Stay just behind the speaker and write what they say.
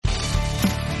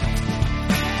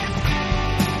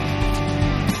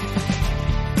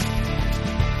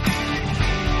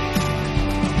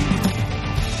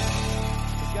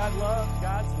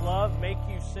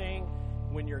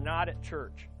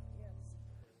church?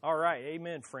 All right.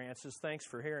 Amen, Francis. Thanks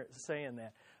for saying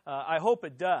that. I hope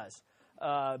it does.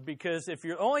 Because if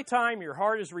the only time your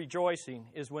heart is rejoicing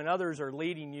is when others are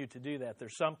leading you to do that,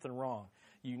 there's something wrong.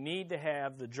 You need to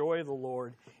have the joy of the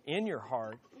Lord in your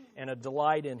heart and a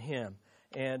delight in Him.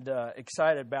 And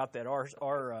excited about that.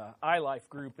 Our iLife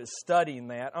group is studying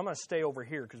that. I'm going to stay over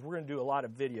here because we're going to do a lot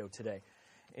of video today.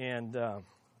 And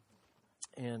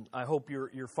I hope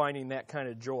you're finding that kind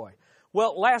of joy.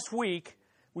 Well, last week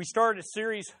we started a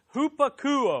series,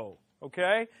 Hupakuo.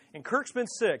 Okay? And Kirk's been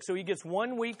sick, so he gets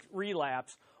 1 week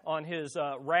relapse on his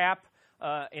rap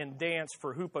and dance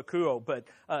for Hupakuo. But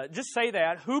just say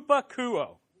that,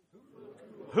 Hupakuo.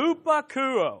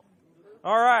 Hupakuo.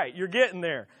 All right, you're getting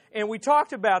there. And we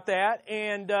talked about that,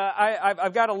 and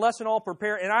I've got a lesson all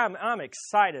prepared, and I'm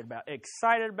excited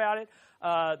about it.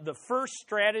 The first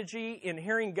strategy in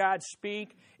hearing God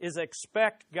speak is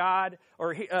expect God,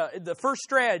 or the first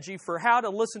strategy for how to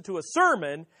listen to a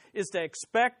sermon is to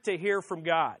expect to hear from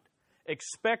God.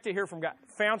 Expect to hear from God.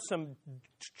 Found some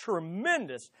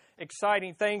tremendous,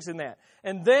 exciting things in that.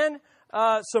 And then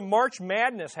some March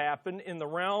Madness happened in the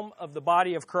realm of the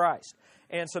body of Christ.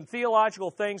 And some theological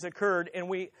things occurred.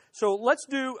 So let's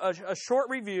do a short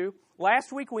review.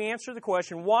 Last week we answered the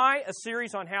question, why a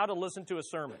series on how to listen to a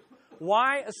sermon?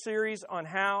 Why a series on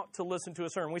how to listen to a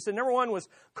sermon? We said number one was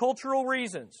cultural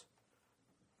reasons.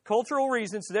 Cultural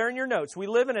reasons, there in your notes. We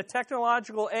live in a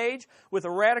technological age with a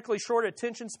radically short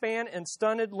attention span and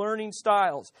stunted learning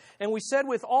styles. And we said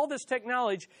with all this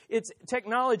technology,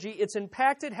 it's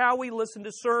impacted how we listen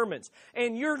to sermons.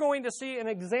 And you're going to see an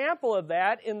example of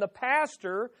that in the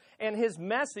pastor and his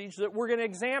message that we're going to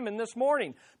examine this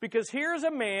morning. Because here's a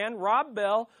man, Rob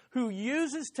Bell, who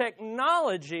uses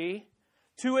technology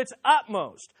to its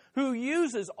utmost, who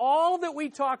uses all that we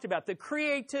talked about, the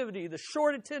creativity, the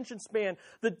short attention span,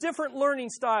 the different learning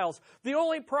styles. The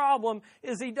only problem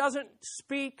is he doesn't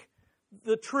speak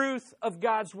the truth of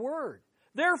God's Word.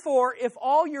 Therefore, if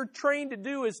all you're trained to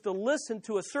do is to listen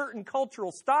to a certain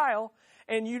cultural style,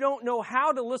 and you don't know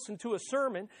how to listen to a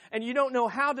sermon, and you don't know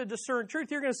how to discern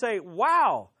truth, you're going to say,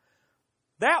 wow,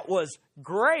 that was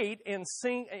great, and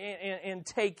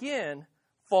take in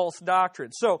false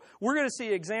doctrine. So we're going to see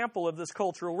an example of this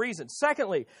cultural reason.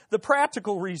 Secondly, the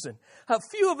practical reason. A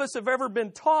few of us have ever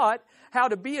been taught how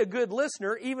to be a good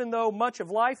listener, even though much of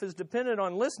life is dependent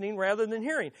on listening rather than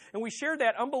hearing. And we shared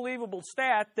that unbelievable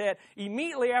stat that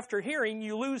immediately after hearing,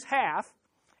 you lose half.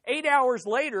 8 hours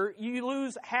later, you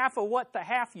lose half of what the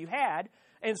half you had.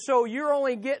 And so you're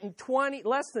only getting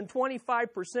less than 25%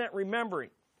 remembering.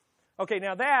 Okay,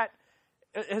 now that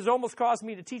has almost caused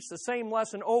me to teach the same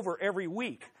lesson over every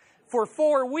week for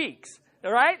 4 weeks.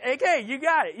 All right? Okay, you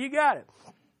got it.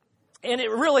 And it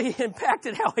really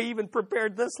impacted how I even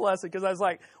prepared this lesson because I was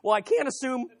like, well, I can't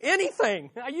assume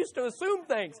anything. I used to assume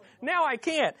things. Now I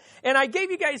can't. And I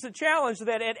gave you guys a challenge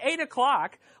that at 8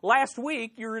 o'clock last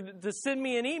week, you were to send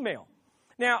me an email.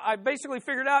 Now, I basically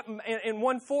figured out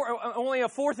only a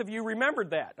fourth of you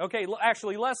remembered that. Okay,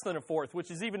 actually less than a fourth,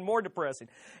 which is even more depressing.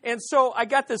 And so I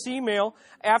got this email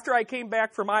after I came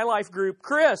back from iLife group.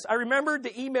 Chris, I remembered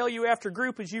to email you after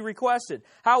group as you requested.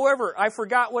 However, I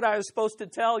forgot what I was supposed to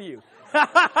tell you.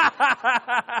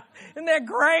 Isn't that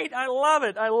great? I love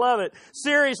it.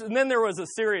 Serious. And then there was a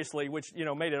seriously, which,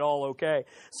 made it all okay.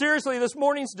 Seriously, this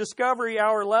morning's Discovery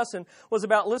Hour lesson was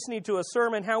about listening to a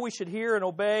sermon, how we should hear and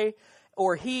obey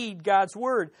or heed God's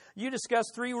Word. You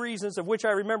discussed 3 reasons, of which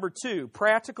I remember 2,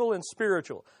 practical and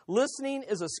spiritual. Listening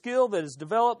is a skill that is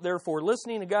developed, therefore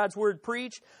listening to God's Word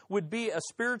preached would be a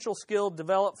spiritual skill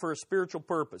developed for a spiritual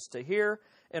purpose, to hear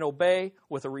and obey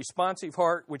with a responsive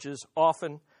heart, which is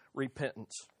often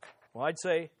repentance. Well, I'd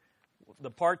say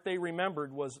the part they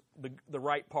remembered was the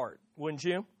right part, wouldn't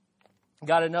you?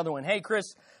 Got another one. Hey, Chris,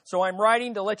 so I'm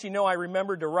writing to let you know I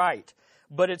remembered to write.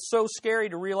 But it's so scary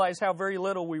to realize how very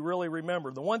little we really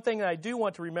remember. The one thing that I do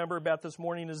want to remember about this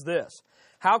morning is this.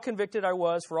 How convicted I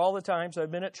was for all the times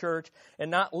I've been at church and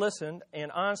not listened,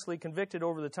 and honestly convicted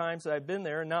over the times that I've been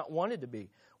there and not wanted to be.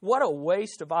 What a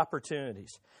waste of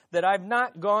opportunities that I've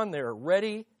not gone there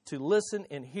ready to listen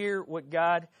and hear what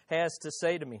God has to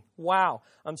say to me. Wow,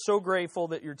 I'm so grateful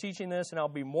that you're teaching this, and I'll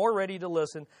be more ready to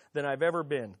listen than I've ever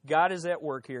been. God is at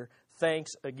work here.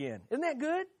 Thanks again. Isn't that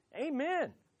good?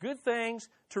 Amen. Good things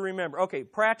to remember. Okay,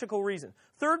 practical reason.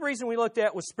 Third reason we looked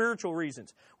at was spiritual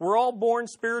reasons. We're all born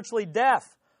spiritually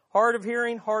deaf. Hard of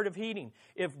hearing, hard of heeding.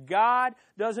 If God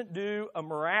doesn't do a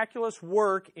miraculous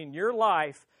work in your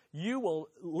life, you will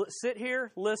sit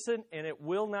here, listen, and it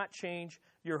will not change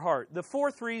your heart. The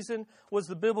fourth reason was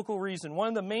the biblical reason. One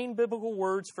of the main biblical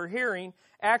words for hearing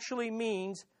actually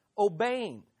means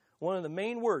obeying. One of the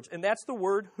main words. And that's the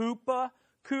word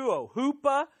hupakuo.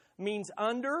 Hupa means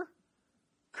under.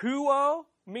 Kuo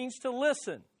means to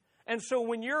listen. And so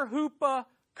when you're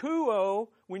hupakuo,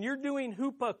 when you're doing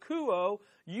hupakuo,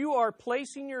 you are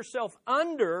placing yourself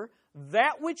under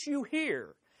that which you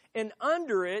hear and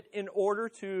under it in order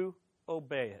to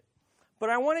obey it. But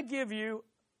I want to give you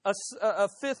a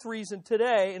fifth reason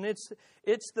today, and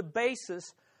it's the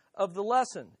basis of the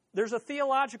lesson. There's a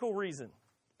theological reason.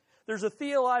 There's a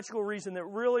theological reason that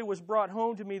really was brought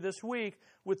home to me this week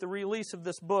with the release of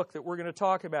this book that we're going to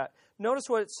talk about. Notice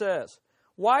what it says.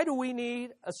 Why do we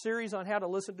need a series on how to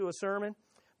listen to a sermon?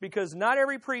 Because not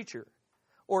every preacher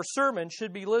or sermon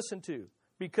should be listened to,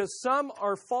 because some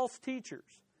are false teachers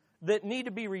that need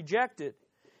to be rejected,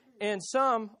 and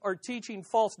some are teaching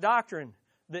false doctrine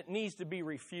that needs to be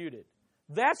refuted.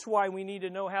 That's why we need to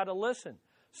know how to listen,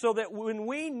 so that when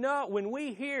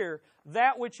we hear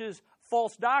that which is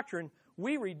false doctrine,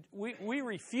 we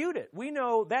refute it. We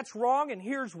know that's wrong and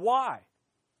here's why.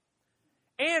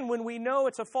 And when we know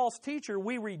it's a false teacher,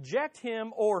 we reject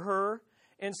him or her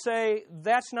and say,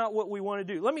 that's not what we want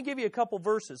to do. Let me give you a couple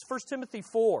verses. 1 Timothy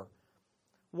 4,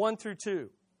 1 through 2.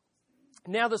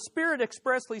 Now the Spirit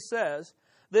expressly says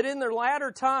that in their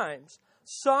latter times,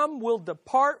 some will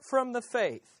depart from the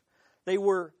faith. They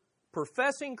were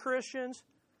professing Christians,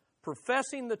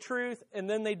 professing the truth, and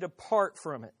then they depart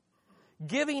from it.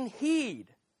 Giving heed.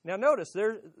 Now notice,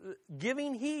 they're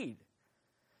giving heed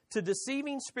to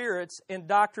deceiving spirits and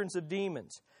doctrines of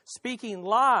demons, speaking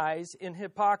lies in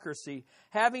hypocrisy,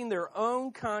 having their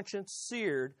own conscience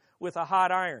seared with a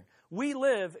hot iron. We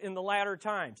live in the latter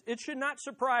times. It should not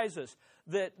surprise us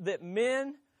that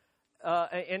men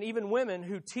and even women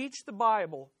who teach the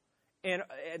Bible and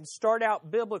start out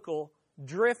biblical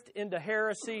drift into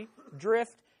heresy,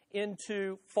 drift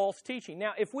into false teaching.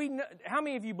 Now, how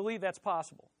many of you believe that's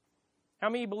possible? How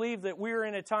many believe that we're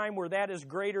in a time where that is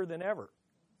greater than ever?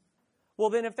 Well,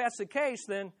 then, if that's the case,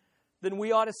 then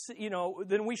we ought to,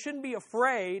 then we shouldn't be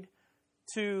afraid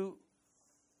to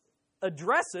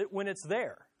address it when it's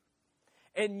there.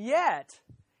 And yet,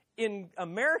 in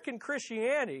American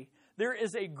Christianity, there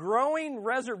is a growing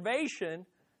reservation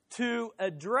to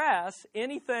address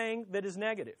anything that is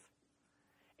negative.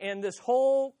 And this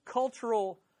whole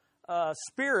cultural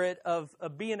spirit of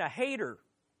being a hater.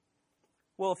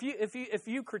 Well, if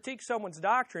you critique someone's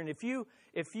doctrine, if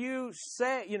you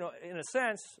say, in a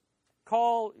sense,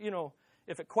 call,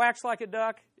 if it quacks like a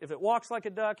duck, if it walks like a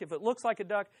duck, if it looks like a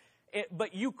duck,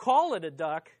 but you call it a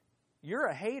duck, you're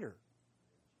a hater.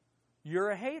 You're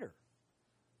a hater.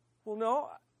 Well, no.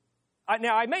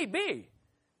 Now, I may be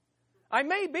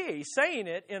saying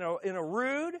it in a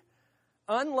rude,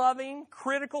 unloving,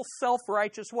 critical,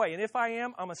 self-righteous way. And if I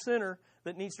am, I'm a sinner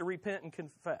that needs to repent and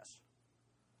confess.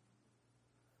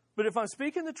 But if I'm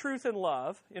speaking the truth in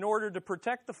love, in order to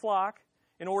protect the flock,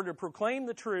 in order to proclaim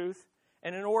the truth,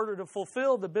 and in order to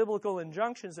fulfill the biblical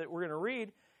injunctions that we're going to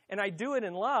read, and I do it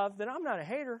in love, then I'm not a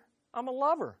hater. I'm a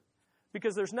lover.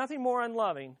 Because there's nothing more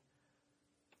unloving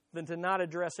than to not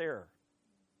address error.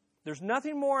 There's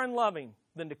nothing more unloving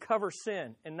than to cover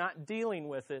sin and not dealing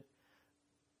with it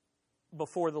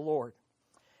before the Lord.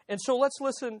 And so let's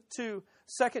listen to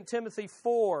 2 Timothy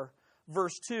 4,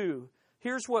 verse 2.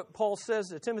 Here's what Paul says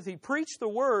to Timothy. Preach the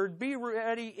word, be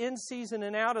ready in season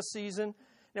and out of season.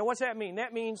 Now, what's that mean?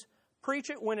 That means preach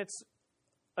it when it's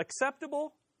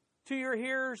acceptable to your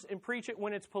hearers and preach it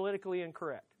when it's politically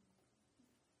incorrect.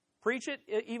 Preach it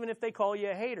even if they call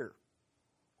you a hater.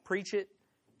 Preach it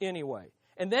anyway.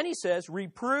 And then he says,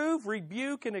 reprove,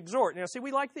 rebuke, and exhort. Now, see,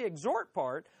 we like the exhort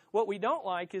part. What we don't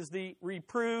like is the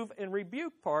reprove and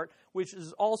rebuke part, which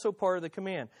is also part of the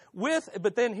command.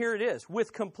 But then here it is,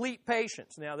 with complete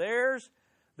patience. Now, there's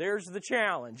the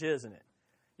challenge, isn't it?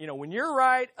 When you're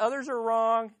right, others are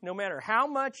wrong. No matter how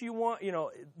much you want,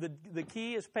 the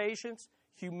key is patience,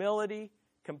 humility,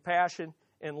 compassion,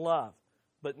 and love,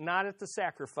 but not at the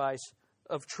sacrifice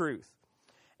of truth.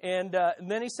 And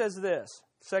then he says this,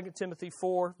 2 Timothy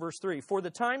 4, verse 3, for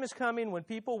the time is coming when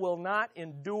people will not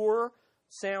endure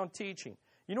sound teaching.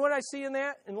 You know what I see in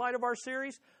that, in light of our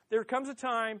series? There comes a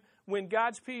time when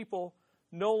God's people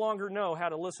no longer know how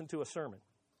to listen to a sermon.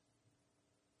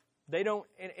 They don't,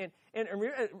 and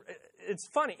it's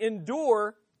funny,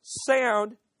 endure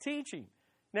sound teaching.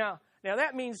 Now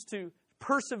that means to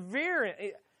persevere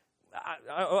in.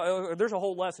 There's a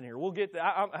whole lesson here. We'll get.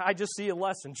 I just see a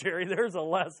lesson, Jerry. There's a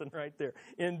lesson right there.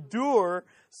 Endure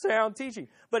sound teaching.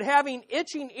 But having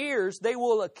itching ears, they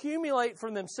will accumulate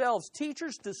from themselves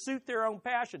teachers to suit their own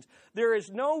passions. There is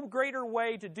no greater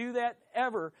way to do that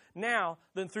ever now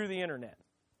than through the internet.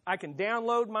 I can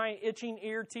download my itching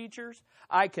ear teachers.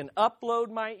 I can upload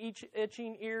my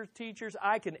itching ear teachers.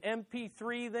 I can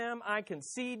MP3 them. I can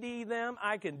CD them.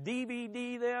 I can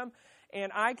DVD them.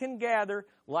 And I can gather,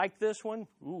 like this one.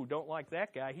 Ooh, don't like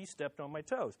that guy. He stepped on my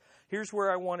toes. Here's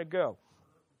where I want to go.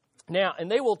 Now, and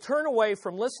they will turn away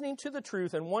from listening to the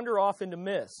truth and wander off into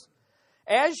myths.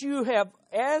 As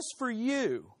for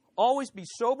you, always be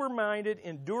sober-minded,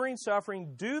 enduring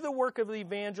suffering, do the work of the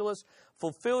evangelist,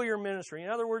 fulfill your ministry. In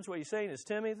other words, what he's saying is,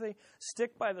 Timothy,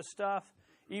 stick by the stuff,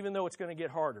 even though it's going to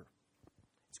get harder.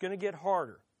 It's going to get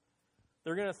harder.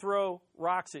 They're going to throw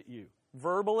rocks at you,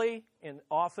 verbally and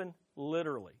often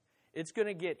literally. It's going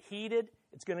to get heated.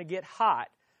 It's going to get hot,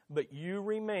 but you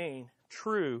remain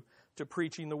true to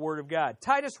preaching the Word of God.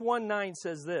 Titus 1:9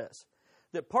 says this,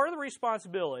 that part of the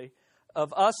responsibility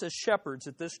of us as shepherds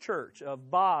at this church, of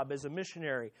Bob as a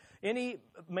missionary, any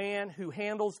man who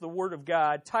handles the Word of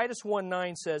God, Titus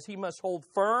 1:9 says he must hold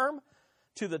firm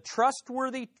to the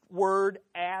trustworthy Word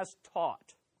as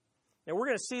taught. Now, we're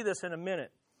going to see this in a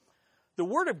minute. The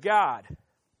Word of God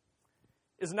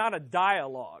is not a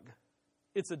dialogue.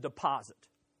 It's a deposit.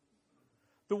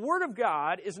 The Word of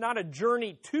God is not a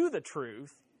journey to the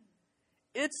truth.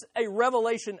 It's a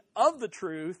revelation of the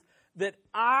truth that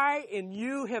I and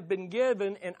you have been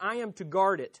given, and I am to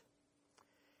guard it.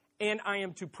 And I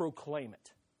am to proclaim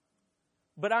it.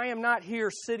 But I am not here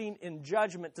sitting in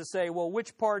judgment to say, well,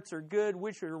 which parts are good,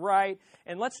 which are right,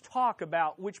 and let's talk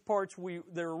about which parts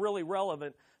that are really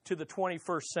relevant to the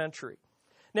 21st century.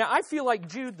 Now, I feel like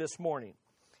Jude this morning.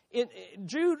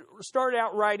 Jude started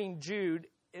out writing Jude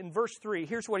in verse 3.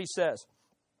 Here's what he says.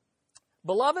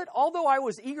 Beloved, although I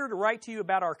was eager to write to you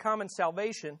about our common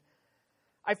salvation,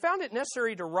 I found it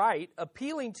necessary to write,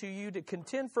 appealing to you to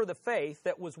contend for the faith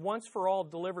that was once for all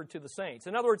delivered to the saints.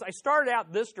 In other words, I started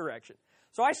out this direction.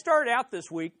 So I started out this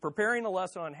week preparing a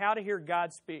lesson on how to hear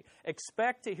God speak,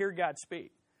 expect to hear God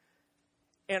speak.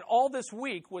 And all this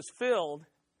week was filled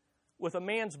with a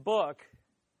man's book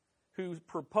who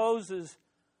proposes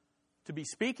to be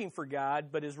speaking for God,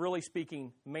 but is really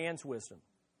speaking man's wisdom.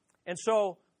 And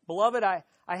so, beloved, I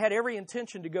had every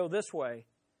intention to go this way,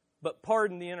 but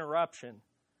pardon the interruption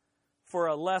for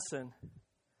a lesson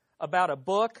about a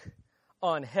book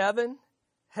on heaven,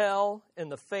 hell,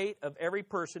 and the fate of every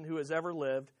person who has ever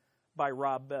lived by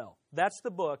Rob Bell. That's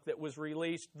the book that was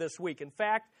released this week. In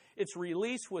fact, its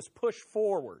release was pushed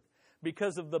forward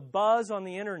because of the buzz on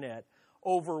the internet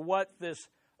over what this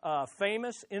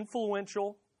famous,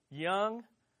 influential, young,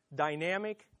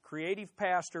 dynamic, creative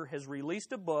pastor has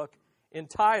released a book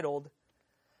entitled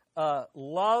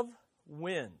Love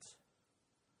Wins.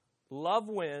 Love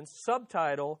Wins,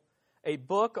 subtitle, A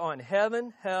Book on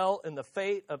Heaven, Hell, and the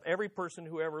Fate of Every Person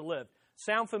Who Ever Lived.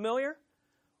 Sound familiar?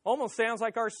 Almost sounds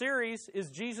like our series, Is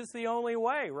Jesus the Only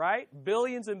Way, right?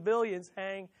 Billions and billions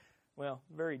hang, well,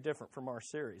 very different from our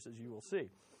series, as you will see.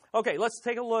 Okay, let's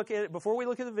take a look at it. Before we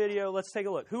look at the video, let's take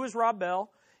a look. Who is Rob Bell?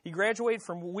 He graduated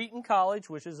from Wheaton College,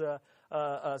 which is a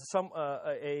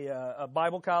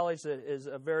Bible college that is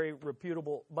a very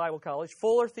reputable Bible college.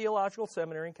 Fuller Theological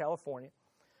Seminary in California.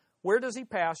 Where does he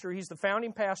pastor? He's the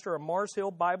founding pastor of Mars Hill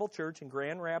Bible Church in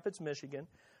Grand Rapids, Michigan.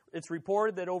 It's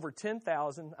reported that over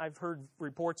 10,000, I've heard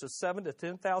reports of 7,000 to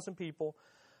 10,000 people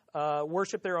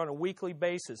worship there on a weekly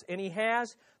basis. And he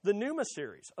has the Pneuma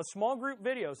series, a small group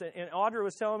videos. And Audra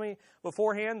was telling me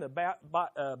beforehand,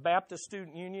 the Baptist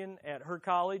Student Union at her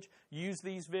college used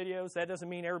these videos. That doesn't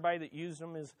mean everybody that used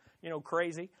them is,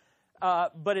 crazy.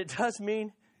 But it does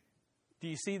mean, do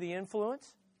you see the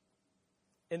influence?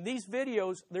 In these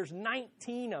videos, there's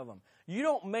 19 of them. You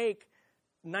don't make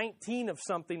 19 of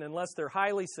something unless they're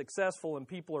highly successful and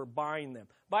people are buying them.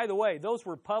 By the way, those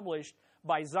were published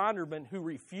by Zondervan, who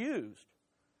refused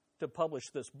to publish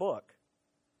this book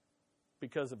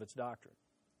because of its doctrine.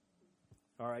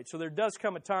 All right, so there does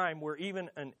come a time where even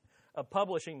a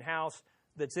publishing house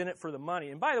that's in it for the money,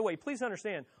 and by the way, please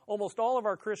understand, almost all of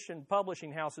our Christian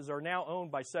publishing houses are now owned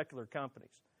by secular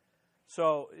companies.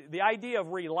 So the idea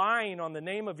of relying on the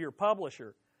name of your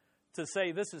publisher to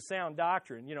say this is sound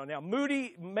doctrine, now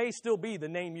Moody may still be the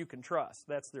name you can trust.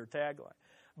 That's their tagline.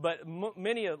 But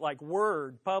many like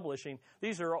Word Publishing,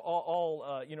 these are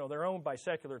all they're owned by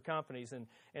secular companies,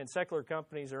 and secular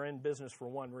companies are in business for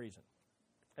one reason.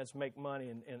 That's make money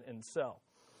and sell.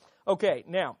 Okay,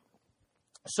 now,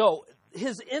 so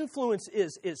his influence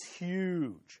is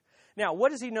huge. Now,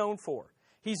 what is he known for?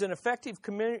 He's an effective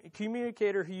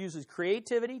communicator who uses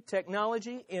creativity,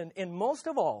 technology, and most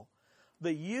of all,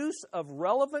 the use of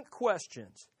relevant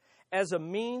questions as a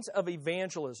means of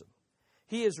evangelism.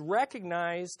 He is a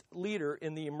recognized leader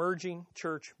in the emerging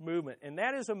church movement, and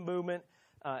that is a movement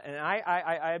And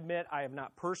I admit I have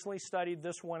not personally studied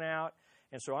this one out,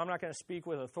 and so I'm not going to speak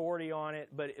with authority on it,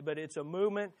 but it's a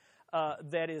movement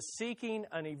that is seeking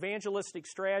an evangelistic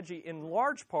strategy in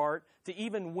large part to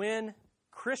even win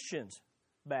Christians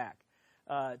back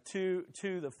to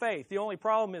the faith. The only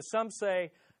problem is some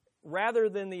say rather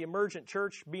than the emergent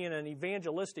church being an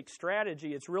evangelistic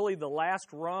strategy, it's really the last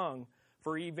rung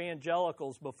for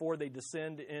evangelicals before they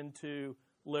descend into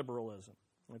liberalism.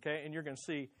 Okay, and you're going to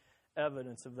see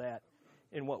evidence of that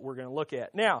in what we're going to look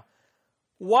at. Now,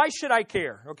 why should I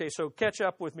care? Okay, so catch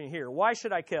up with me here. Why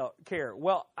should I care?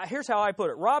 Well, here's how I put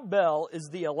it. Rob Bell is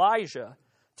the Elijah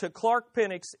to Clark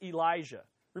Pinnock's Elijah.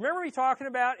 Remember me talking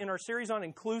about in our series on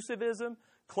inclusivism,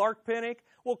 Clark Pinnock?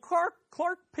 Well,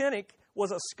 Clark Pinnock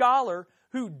was a scholar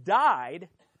who died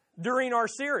during our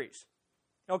series.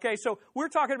 Okay, so we're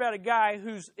talking about a guy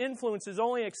whose influence is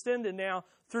only extended now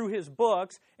through his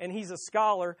books, and he's a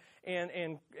scholar,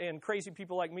 and crazy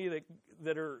people like me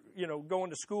that are,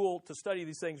 going to school to study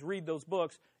these things, read those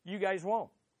books. You guys won't.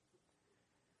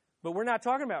 But we're not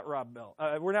talking about Rob Bell.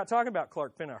 We're not talking about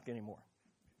Clark Pinnock anymore.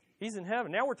 He's in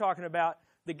heaven. Now we're talking about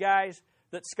the guys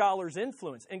that scholars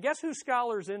influence. And guess who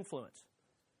scholars influence?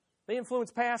 They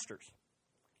influence pastors.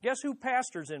 Guess who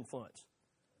pastors influence?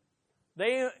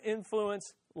 They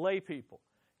influence lay people.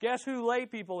 Guess who lay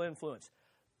people influence?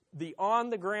 The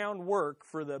on-the-ground work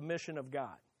for the mission of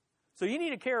God. So you need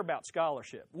to care about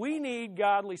scholarship. We need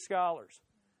godly scholars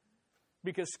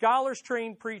because scholars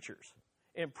train preachers,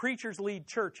 and preachers lead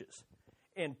churches,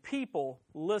 and people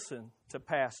listen to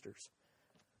pastors.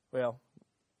 Well,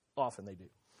 often they do.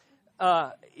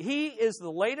 He is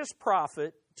the latest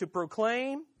prophet to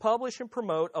proclaim, publish, and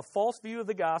promote a false view of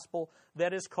the gospel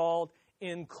that is called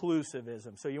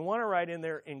inclusivism. So you want to write in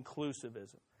there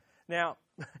inclusivism. Now,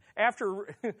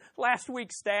 after last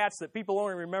week's stats that people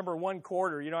only remember one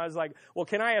quarter, I was like, well,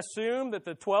 can I assume that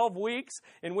the 12 weeks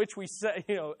in which we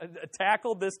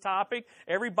tackled this topic,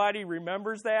 everybody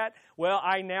remembers that? Well,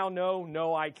 I now know,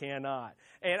 no, I cannot.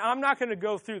 And I'm not going to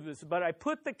go through this, but I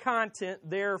put the content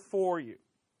there for you.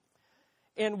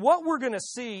 And what we're going to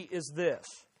see is this.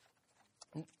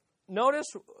 Notice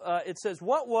it says,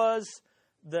 what was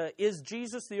the Is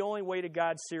Jesus the Only Way to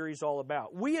God series all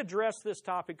about? We address this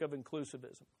topic of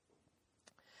inclusivism.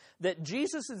 That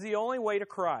Jesus is the only way to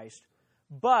Christ,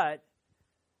 but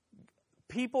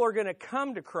people are going to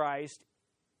come to Christ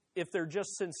if they're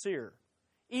just sincere.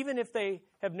 Even if they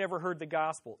have never heard the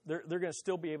gospel, they're going to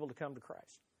still be able to come to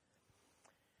Christ.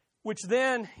 Which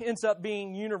then ends up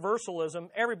being universalism.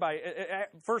 Everybody,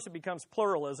 first it becomes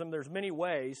pluralism. There's many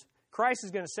ways. Christ is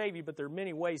going to save you, but there are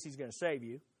many ways He's going to save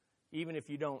you, even if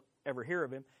you don't ever hear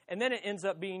of Him. And then it ends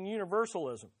up being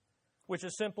universalism, which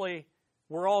is simply,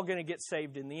 we're all going to get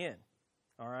saved in the end.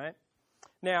 All right?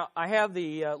 Now, I have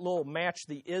the little match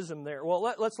the ism there. Well,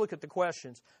 let's look at the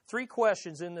questions. 3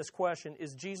 questions in this question.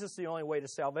 Is Jesus the only way to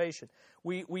salvation?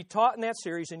 We taught in that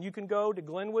series, and you can go to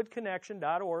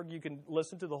glenwoodconnection.org. You can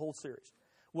listen to the whole series.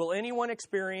 Will anyone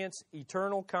experience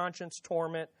eternal conscience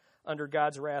torment under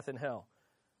God's wrath in hell?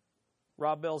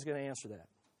 Rob Bell's going to answer that.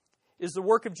 Is the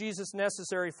work of Jesus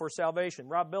necessary for salvation?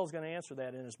 Rob Bell's going to answer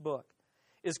that in his book.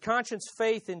 Is conscience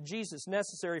faith in Jesus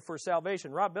necessary for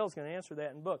salvation? Rob Bell's going to answer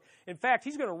that in the book. In fact,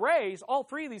 he's going to raise all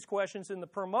 3 of these questions in the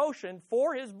promotion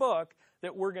for his book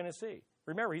that we're going to see.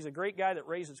 Remember, he's a great guy that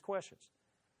raises questions.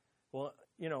 Well,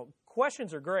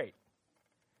 questions are great.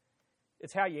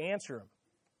 It's how you answer them.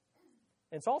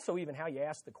 And it's also even how you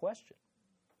ask the question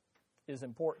is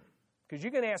important. Because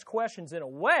you can ask questions in a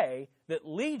way that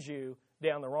leads you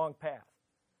down the wrong path.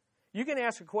 You can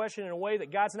ask a question in a way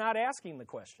that God's not asking the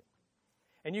question.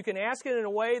 And you can ask it in a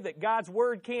way that God's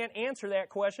Word can't answer that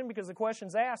question because the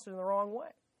question's asked in the wrong way.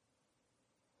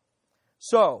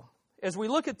 So, as we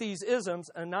look at these isms,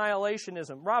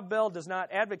 annihilationism, Rob Bell does not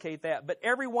advocate that, but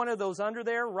every one of those under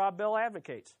there, Rob Bell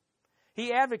advocates.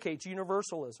 He advocates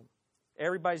universalism.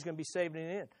 Everybody's going to be saved in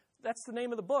the end. That's the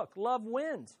name of the book. Love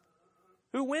wins.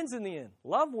 Who wins in the end?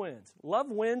 Love wins. Love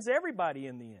wins everybody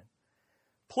in the end.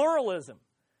 Pluralism.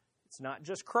 It's not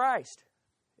just Christ.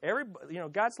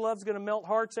 God's love's going to melt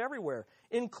hearts everywhere.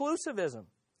 Inclusivism.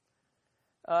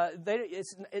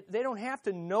 They don't have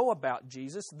to know about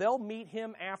Jesus. They'll meet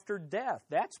Him after death.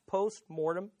 That's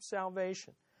post-mortem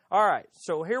salvation. All right,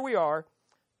 so here we are.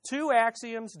 2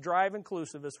 axioms drive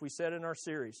inclusivists, we said in our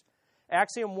series.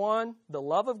 Axiom 1, the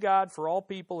love of God for all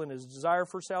people and His desire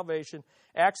for salvation.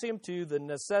 Axiom 2, the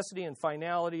necessity and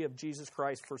finality of Jesus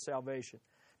Christ for salvation.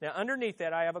 Now, underneath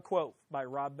that, I have a quote by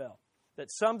Rob Bell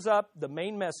that sums up the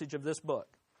main message of this book.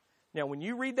 Now, when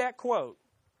you read that quote,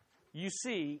 you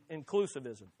see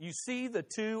inclusivism. You see the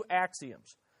 2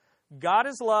 axioms. God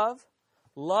is love.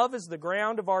 Love is the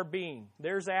ground of our being.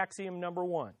 There's axiom number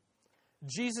 1.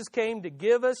 Jesus came to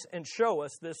give us and show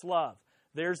us this love.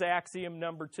 There's axiom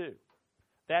number 2.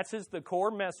 That's the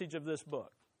core message of this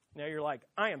book. Now you're like,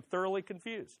 I am thoroughly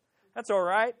confused. That's all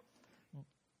right.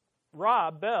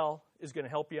 Rob Bell is going to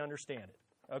help you understand it.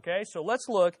 Okay, so let's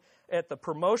look at the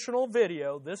promotional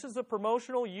video. This is a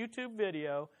promotional YouTube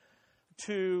video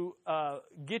to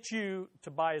get you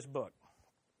to buy his book,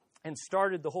 and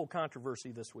started the whole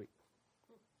controversy this week.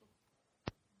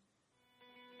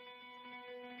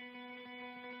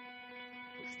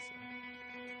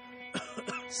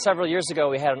 Several years ago,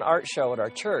 we had an art show at our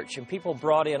church, and people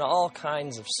brought in all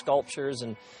kinds of sculptures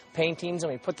and paintings,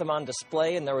 and we put them on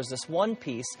display, and there was this one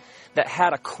piece that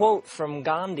had a quote from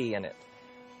Gandhi in it.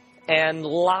 And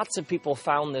lots of people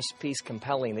found this piece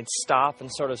compelling. They'd stop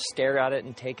and sort of stare at it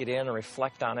and take it in and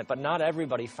reflect on it, but not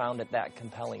everybody found it that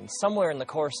compelling. Somewhere in the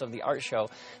course of the art show,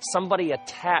 somebody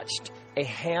attached a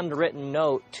handwritten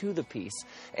note to the piece,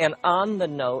 and on the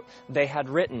note, they had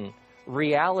written,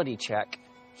 "Reality check,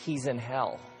 he's in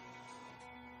hell."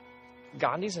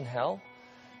 Gandhi's in hell?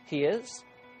 He is?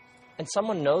 And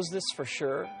someone knows this for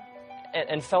sure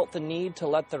and felt the need to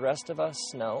let the rest of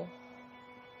us know?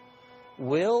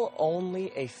 Will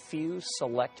only a few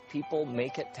select people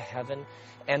make it to heaven?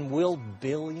 And will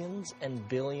billions and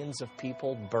billions of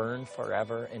people burn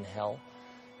forever in hell?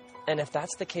 And if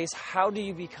that's the case, how do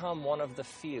you become one of the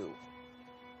few?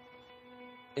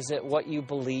 Is it what you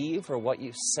believe or what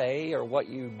you say or what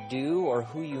you do or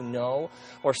who you know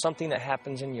or something that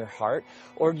happens in your heart?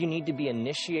 Or do you need to be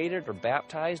initiated or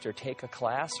baptized or take a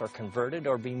class or converted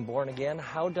or being born again?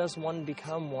 How does one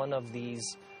become one of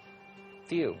these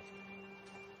few?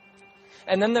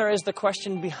 And then there is the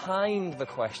question behind the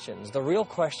questions. The real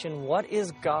question, what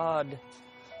is God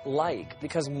like?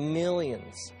 Because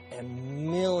millions and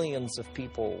millions of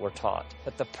people were taught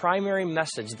that the primary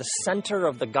message, the center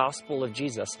of the gospel of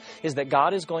Jesus, is that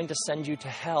God is going to send you to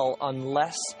hell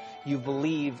unless you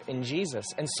believe in Jesus.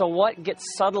 And so what gets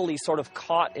subtly sort of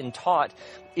caught and taught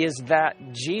is that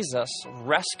Jesus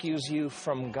rescues you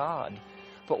from God.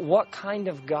 But what kind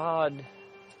of God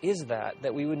is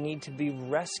that we would need to be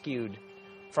rescued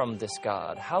from this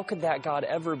God? How could that God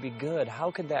ever be good?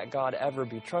 How could that God ever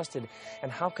be trusted?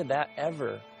 And how could that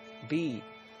ever be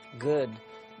good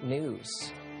news?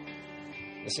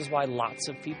 This is why lots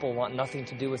of people want nothing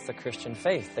to do with the Christian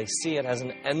faith. They see it as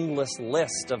an endless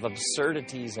list of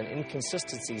absurdities and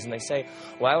inconsistencies, and they say,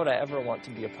 why would I ever want to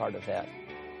be a part of that?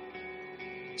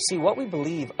 See, what we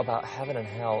believe about heaven and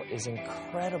hell is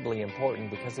incredibly important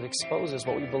because it exposes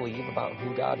what we believe about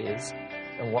who God is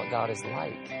and what God is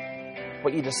like.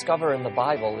 What you discover in the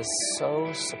Bible is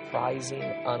so surprising,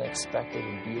 unexpected,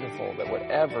 and beautiful that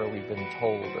whatever we've been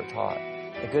told or taught,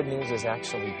 the good news is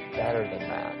actually better than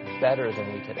that, better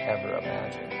than we could ever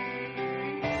imagine.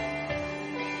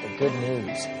 The good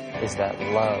news is that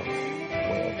love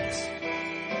wins.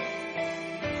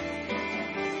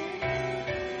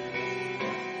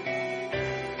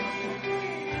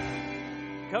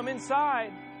 Come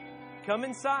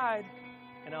inside,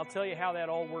 and I'll tell you how that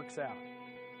all works out.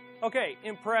 Okay,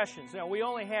 impressions. Now, we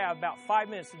only have about 5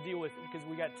 minutes to deal with it because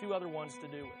we got 2 other ones to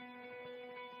do with.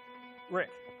 Rick.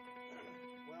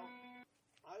 Well,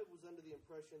 I was under the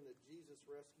impression that Jesus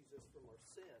rescues us from our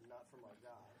sin, not from our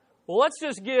God. Well, let's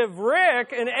just give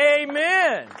Rick an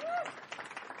amen.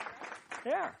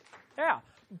 Yeah.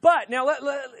 But now,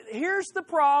 here's the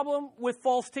problem with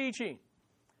false teaching.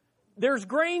 There's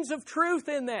grains of truth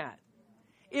in that.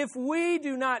 If we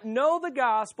do not know the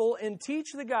gospel and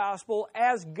teach the gospel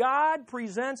as God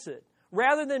presents it,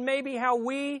 rather than maybe how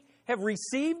we have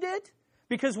received it,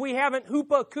 because we haven't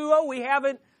hupakuo, we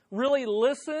haven't really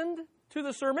listened to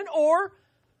the sermon, or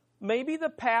maybe the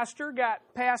pastor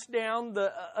got passed down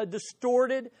a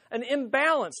distorted, an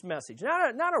imbalanced message.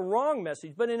 Not a wrong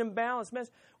message, but an imbalanced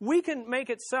message. We can make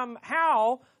it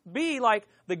somehow be like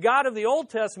the God of the Old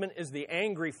Testament is the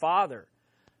angry father.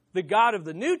 The God of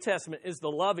the New Testament is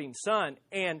the loving Son.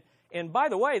 And by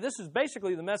the way, this is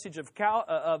basically the message of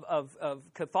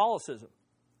Catholicism.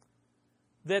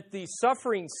 That the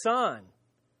suffering Son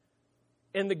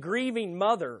and the grieving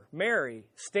mother, Mary,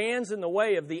 stands in the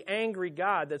way of the angry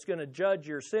God that's going to judge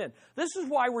your sin. This is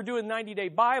why we're doing 90-Day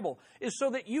Bible, is so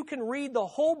that you can read the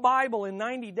whole Bible in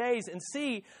 90 days and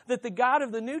see that the God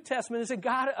of the New Testament is a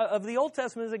God of the Old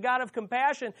Testament is a God of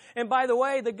compassion. And by the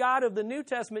way, the God of the New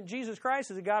Testament, Jesus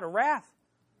Christ, is a God of wrath.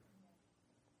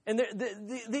 And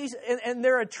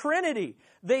they're a trinity.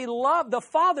 They love, the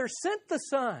Father sent the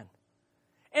Son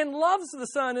and loves the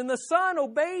Son, and the Son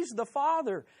obeys the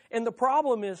Father. And the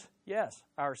problem is, yes,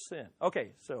 our sin.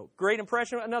 Okay, so great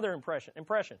impression. Another impression.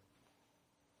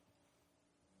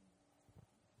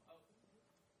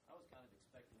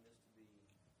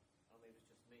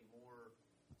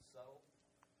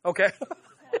 Okay.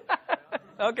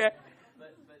 Okay.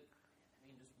 But I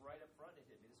mean, just right up front, it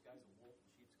hit me. This guy's a wolf in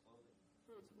sheep's clothing. It's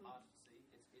apostasy.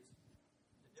 It's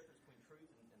the difference between truth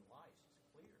and lies is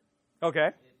clear. Okay.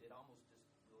 It almost just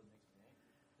really makes me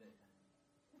angry.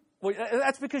 Well,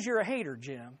 that's because you're a hater,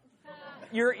 Jim.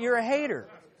 You're a hater.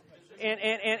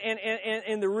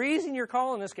 And the reason you're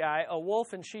calling this guy a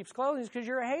wolf in sheep's clothing is because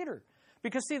you're a hater.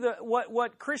 Because see,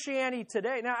 what Christianity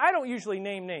Today, now I don't usually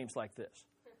name names like this,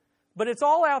 but it's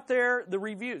all out there, the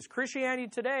reviews. Christianity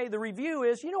Today, the review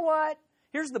is, you know what?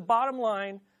 Here's the bottom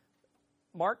line.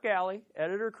 Mark Galli,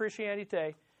 editor of Christianity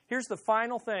Today, here's the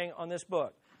final thing on this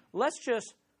book. Let's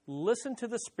just listen to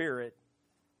the Spirit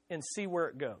and see where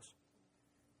it goes.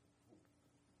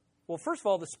 Well, first of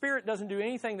all, the Spirit doesn't do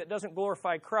anything that doesn't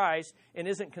glorify Christ and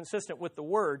isn't consistent with the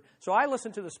Word. So I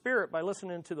listen to the Spirit by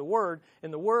listening to the Word,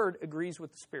 and the Word agrees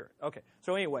with the Spirit. Okay,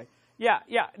 so anyway, yeah.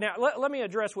 Now, let me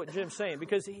address what Jim's saying,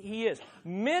 because he is.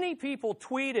 Many people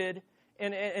tweeted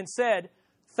and said,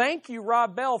 thank you,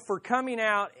 Rob Bell, for coming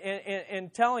out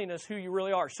and telling us who you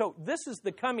really are. So this is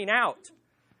the coming out.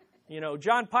 You know,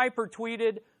 John Piper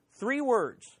tweeted 3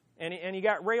 words, and he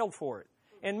got railed for it.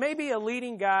 And maybe a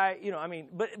leading guy, you know, I mean,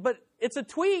 but it's a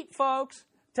tweet, folks.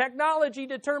 Technology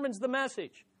determines the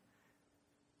message.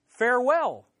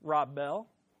 Farewell, Rob Bell.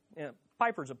 Yeah,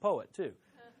 Piper's a poet, too.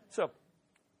 So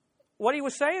what he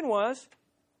was saying was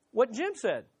what Jim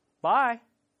said. Bye.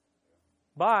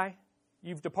 Bye.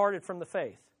 You've departed from the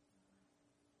faith.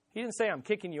 He didn't say, I'm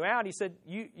kicking you out. He said,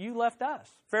 you left us.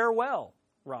 Farewell,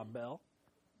 Rob Bell.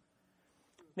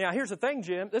 Now, here's the thing,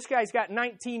 Jim. This guy's got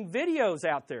 19 videos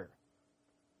out there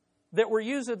that were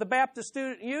used at the Baptist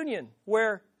Student Union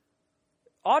where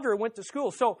Audra went to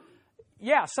school. So,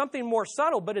 yeah, something more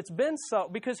subtle, but it's been subtle.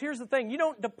 Because here's the thing. You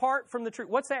don't depart from the truth.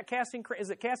 What's that casting? Is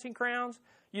it casting crowns?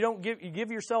 You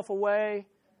give yourself away.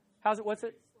 What's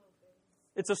it?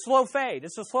 It's a slow fade.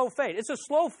 It's a slow fade. It's a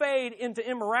slow fade into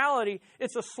immorality.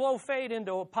 It's a slow fade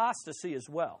into apostasy as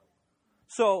well.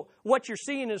 So what you're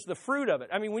seeing is the fruit of it.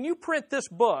 I mean, when you print this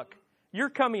book, you're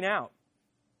coming out.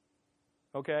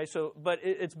 Okay, but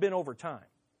it's been over time.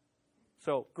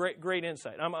 So great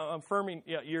insight. I'm affirming,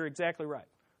 yeah, you're exactly right.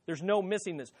 There's no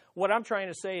missing this. What I'm trying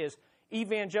to say is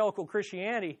evangelical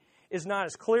Christianity is not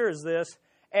as clear as this,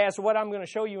 as what I'm going to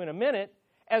show you in a minute,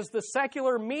 as the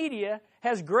secular media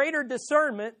has greater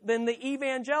discernment than the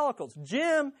evangelicals.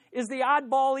 Jim is the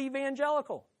oddball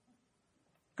evangelical.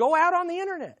 Go out on the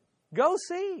internet. Go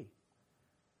see.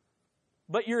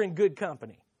 But you're in good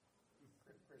company.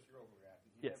 Chris, you're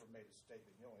overreacting. You never made a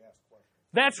statement. You only asked questions.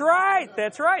 That's right.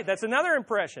 That's right. That's another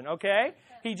impression, okay?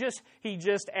 He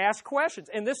just asked questions.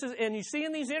 And you see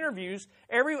in these interviews,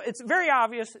 it's very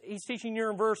obvious he's teaching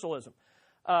universalism.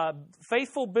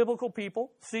 Faithful biblical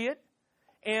people see it,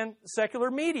 and secular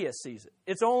media sees it.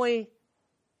 It's only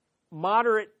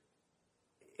moderate,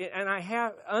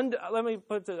 and let me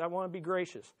put this, I want to be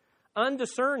gracious.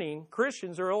 Undiscerning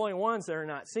Christians are the only ones that are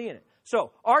not seeing it.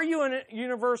 So, are you a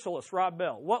universalist, Rob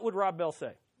Bell? What would Rob Bell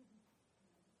say?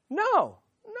 No.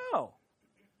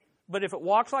 But if it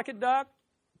walks like a duck,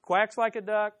 quacks like a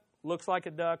duck, looks like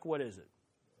a duck, what is it?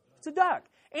 It's a duck.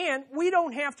 And we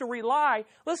don't have to rely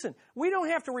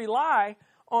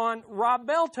on Rob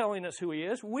Bell telling us who he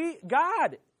is.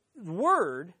 God's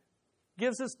Word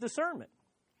gives us discernment.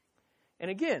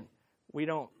 And again, we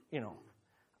don't,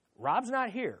 Rob's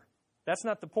not here. That's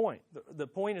not the point. The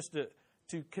point is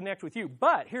to connect with you.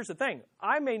 But here's the thing.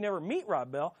 I may never meet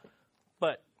Rob Bell,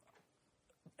 but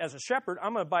as a shepherd,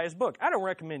 I'm going to buy his book. I don't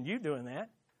recommend you doing that.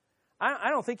 I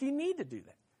don't think you need to do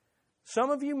that.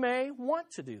 Some of you may want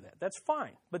to do that. That's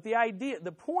fine. But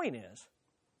the point is,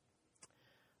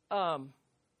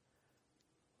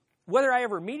 whether I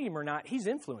ever meet him or not, he's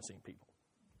influencing people.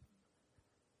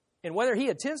 And whether he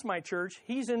attends my church,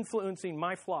 he's influencing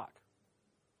my flock.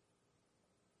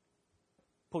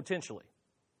 Potentially.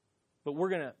 But we're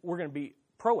gonna be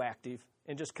proactive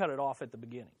and just cut it off at the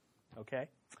beginning. Okay?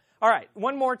 All right,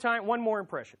 one more time, one more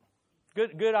impression.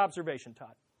 Good observation,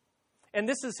 Todd. And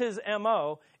this is his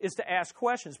MO, is to ask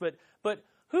questions. But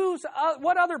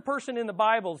what other person in the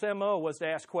Bible's MO was to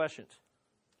ask questions?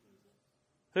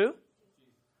 Who?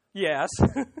 Yes.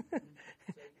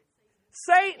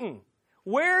 Satan.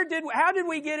 How did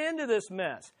we get into this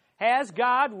mess? Has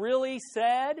God really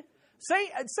said?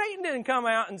 Satan didn't come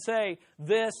out and say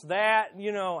this, that,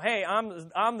 hey,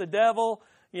 I'm the devil,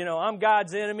 I'm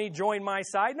God's enemy, join my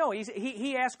side. No,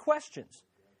 he asked questions.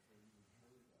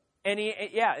 And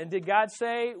did God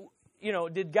say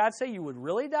you would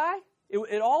really die?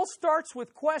 It all starts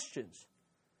with questions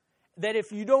that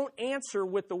if you don't answer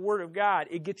with the Word of God,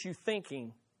 it gets you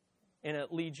thinking and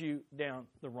it leads you down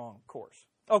the wrong course.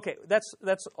 Okay,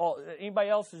 that's all. Anybody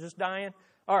else is just dying?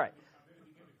 All right.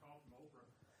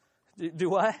 Do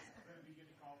what?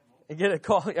 Get a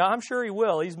call. Yeah, I'm sure he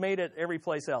will. He's made it every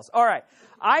place else. All right.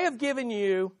 I have given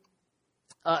you,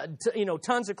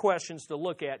 tons of questions to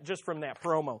look at just from that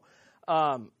promo.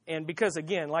 And because,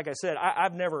 again, like I said,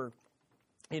 I've never,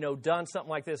 done something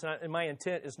like this. And my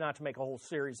intent is not to make a whole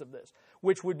series of this,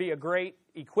 which would be a great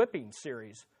equipping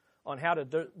series on how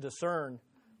to discern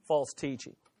false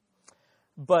teaching.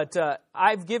 But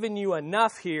I've given you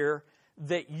enough here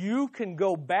that you can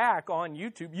go back on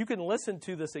YouTube. You can listen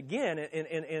to this again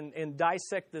and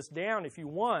dissect this down if you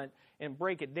want and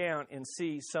break it down and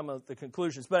see some of the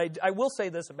conclusions. But I will say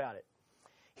this about it.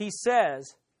 He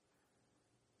says,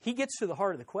 he gets to the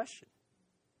heart of the question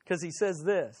because he says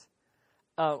this.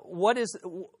 What is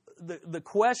the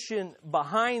question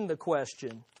behind the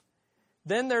question?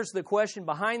 Then there's the question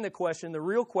behind the question. The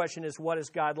real question is, what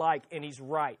is God like? And he's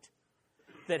right.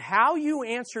 That how you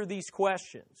answer these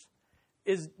questions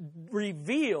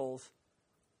reveals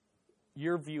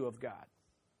your view of God.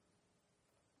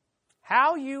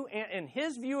 How you, and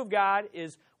his view of God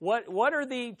is, what are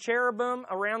the cherubim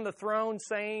around the throne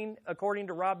saying, according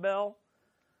to Rob Bell?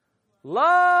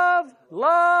 Love,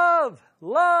 love,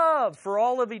 love for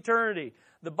all of eternity.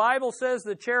 The Bible says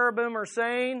the cherubim are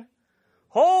saying,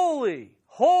 holy,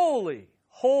 holy,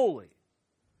 holy.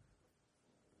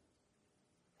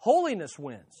 Holiness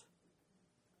wins.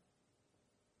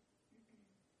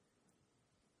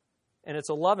 And it's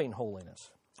a loving holiness.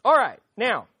 All right,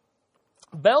 now,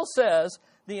 Bell says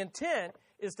the intent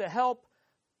is to help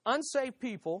unsaved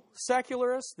people,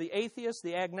 secularists, the atheists,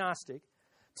 the agnostic,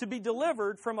 to be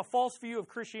delivered from a false view of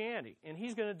Christianity. And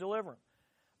he's going to deliver them.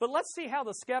 But let's see how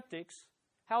the skeptics,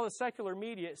 how the secular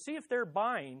media, see if they're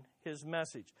buying his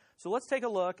message. So let's take a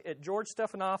look at George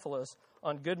Stephanopoulos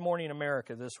on Good Morning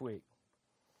America this week.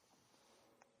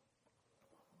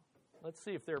 Let's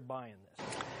see if they're buying this.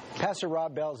 Pastor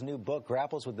Rob Bell's new book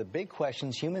grapples with the big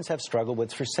questions humans have struggled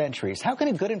with for centuries. How can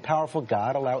a good and powerful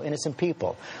God allow innocent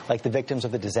people, like the victims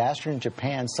of the disaster in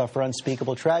Japan, suffer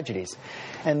unspeakable tragedies?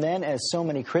 And then, as so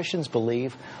many Christians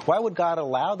believe, why would God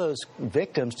allow those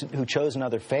victims who chose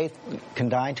another faith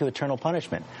condign to eternal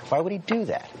punishment? Why would he do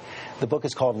that? The book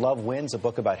is called Love Wins, a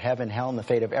book about heaven, hell, and the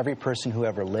fate of every person who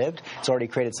ever lived. It's already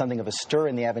created something of a stir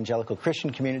in the evangelical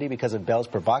Christian community because of Bell's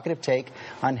provocative take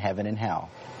on heaven and hell.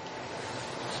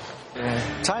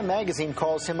 Time magazine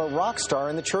calls him a rock star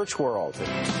in the church world,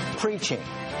 preaching.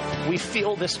 We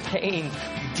feel this pain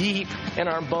deep in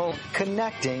our bone.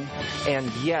 Connecting. And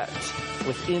yet,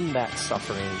 within that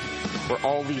suffering, were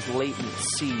all these latent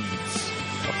seeds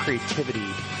of creativity.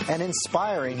 And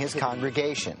inspiring his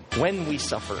congregation. When we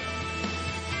suffer,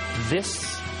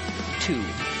 this too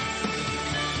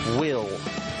will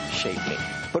shape me.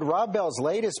 But Rob Bell's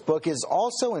latest book is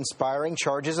also inspiring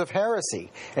charges of heresy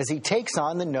as he takes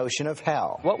on the notion of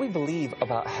hell. What we believe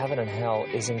about heaven and hell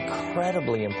is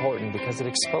incredibly important because it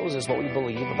exposes what we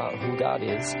believe about who God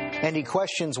is. And he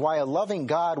questions why a loving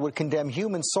God would condemn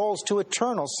human souls to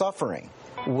eternal suffering.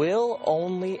 Will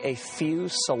only a few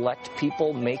select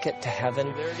people make it to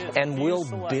heaven? And will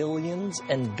billions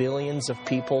and billions of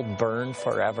people burn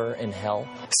forever in hell?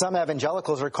 Some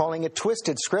evangelicals are calling it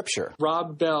twisted scripture.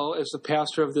 Rob Bell, as the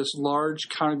pastor of this large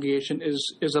congregation,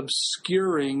 is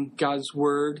obscuring God's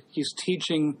word. He's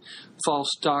teaching false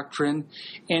doctrine,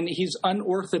 and he's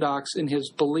unorthodox in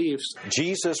his beliefs.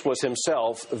 Jesus was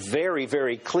himself very,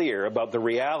 very clear about the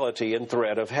reality and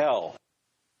threat of hell.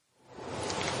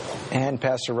 And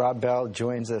Pastor Rob Bell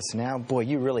joins us now. Boy,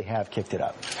 you really have kicked it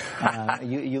up.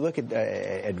 You look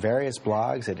at various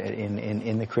blogs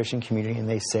in the Christian community, and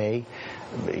they say,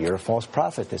 you're a false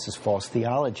prophet. This is false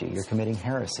theology. You're committing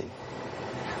heresy.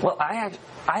 Well, I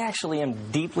actually am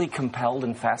deeply compelled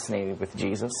and fascinated with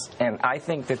Jesus, and I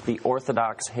think that the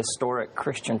Orthodox historic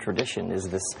Christian tradition is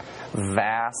this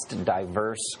vast,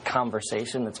 diverse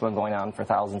conversation that's been going on for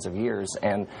thousands of years,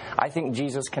 and I think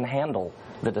Jesus can handle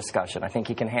the discussion. I think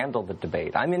he can handle the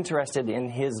debate. I'm interested in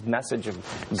his message of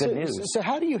good news. So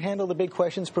how do you handle the big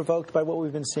questions provoked by what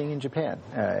we've been seeing in Japan?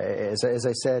 As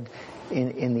I said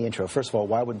in the intro, first of all,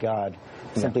 why would God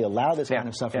simply allow this kind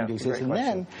of suffering to exist? And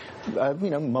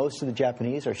then, most of the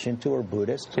Japanese are Shinto or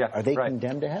Buddhist. Are they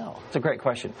condemned to hell? It's a great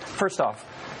question. First off,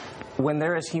 when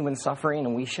there is human suffering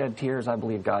and we shed tears, I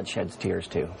believe God sheds tears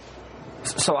too.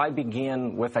 So I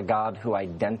begin with a God who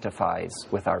identifies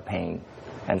with our pain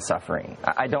and suffering.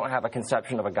 I don't have a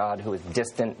conception of a God who is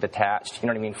distant, detached, you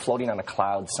know what I mean, floating on a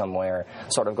cloud somewhere,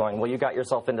 sort of going, well, you got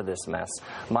yourself into this mess.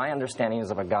 My understanding is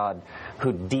of a God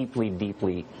who deeply,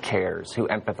 deeply cares, who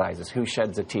empathizes, who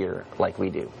sheds a tear like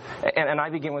we do. And I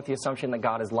begin with the assumption that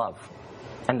God is love.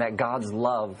 and that God's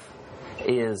love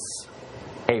is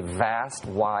a vast,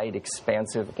 wide,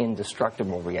 expansive,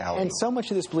 indestructible reality. And so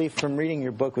much of this belief from reading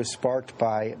your book was sparked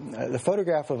by the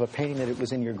photograph of a painting that it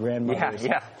was in your grandmother's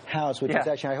house, which is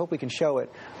actually, I hope we can show it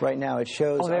right now. It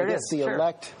shows, there I it guess, is. the Sure.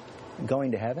 elect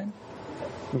going to heaven.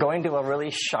 Going to a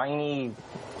really shiny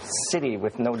city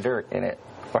with no dirt in it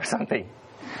or something.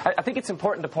 I think it's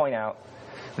important to point out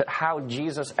that how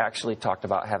Jesus actually talked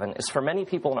about heaven is, for many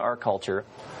people in our culture,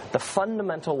 the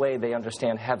fundamental way they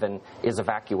understand heaven is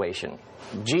evacuation.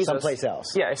 Jesus, someplace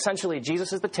else. Yeah, essentially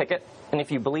Jesus is the ticket, and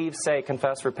if you believe, say,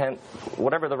 confess, repent,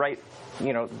 whatever the right,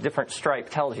 different stripe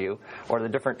tells you, or the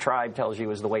different tribe tells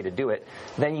you is the way to do it,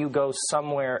 then you go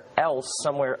somewhere else,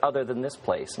 somewhere other than this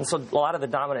place. And so a lot of the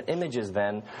dominant images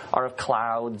then are of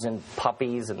clouds and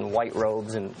puppies and white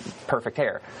robes and perfect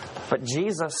hair. But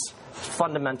Jesus'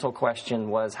 fundamental question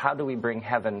was, how do we bring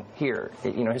heaven here?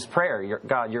 His prayer,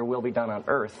 God, your will be done on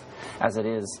earth as it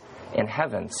is in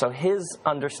heaven. So his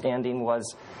understanding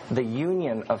was the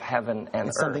union of heaven and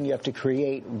It's earth. something you have to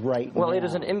create right now. Well, it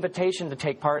is an invitation to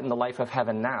take part in the life of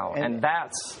heaven now, and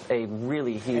that's a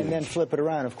really huge... And then flip it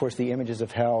around, of course, the images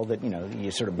of hell that,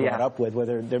 you sort of brought up with,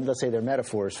 whether, let's say they're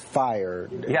metaphors, fire,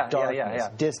 darkness,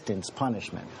 distance,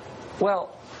 punishment.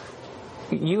 Well,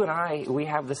 you and I, we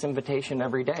have this invitation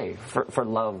every day for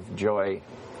love, joy,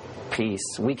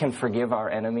 peace. We can forgive our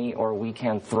enemy, or we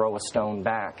can throw a stone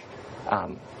back.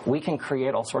 We can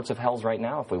create all sorts of hells right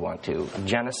now if we want to.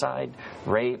 Genocide,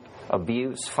 rape,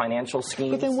 abuse, financial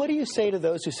schemes. But then what do you say to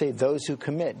those who say those who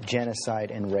commit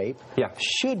genocide and rape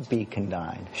should be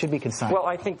consigned? Well,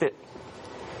 I think that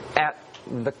at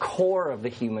the core of the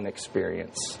human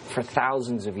experience for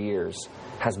thousands of years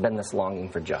has been this longing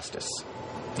for justice.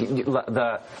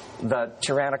 The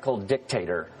tyrannical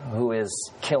dictator who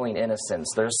is killing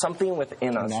innocents. There's something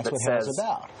within us that says, hell's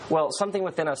about. Well, something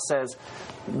within us says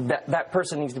that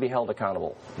person needs to be held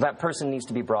accountable. That person needs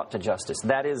to be brought to justice.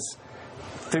 That is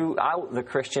throughout the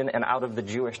Christian and out of the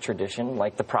Jewish tradition,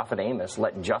 like the prophet Amos,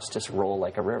 let justice roll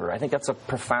like a river. I think that's a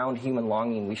profound human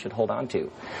longing we should hold on to.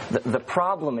 The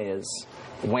problem is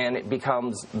when it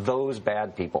becomes those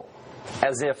bad people,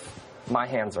 as if my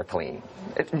hands are clean.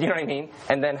 You know what I mean?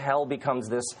 And then hell becomes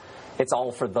this, it's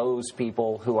all for those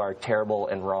people who are terrible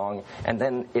and wrong, and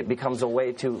then it becomes a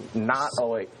way to not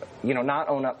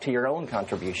own up to your own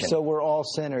contribution. So we're all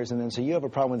sinners, and then so you have a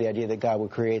problem with the idea that God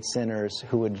would create sinners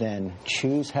who would then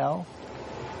choose hell?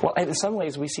 Well, in some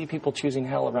ways, we see people choosing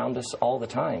hell around us all the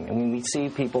time. I mean, we see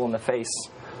people in the face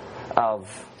of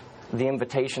the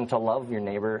invitation to love your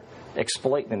neighbor,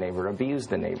 exploit the neighbor, abuse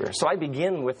the neighbor. So I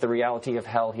begin with the reality of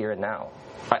hell here and now.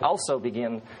 I also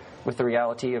begin with the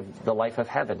reality of the life of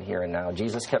heaven here and now.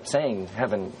 Jesus kept saying,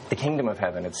 heaven, the kingdom of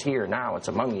heaven, it's here now, it's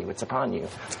among you, it's upon you.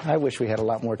 I wish we had a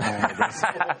lot more time for this.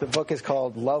 The book is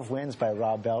called Love Wins by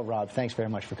Rob Bell. Rob, thanks very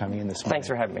much for coming in this morning. Thanks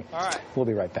for having me. All right. We'll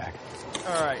be right back.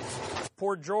 All right.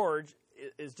 Poor George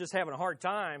is just having a hard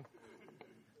time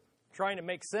trying to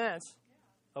make sense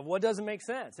of what doesn't make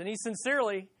sense. And he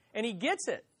sincerely, and he gets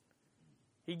it.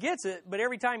 He gets it, but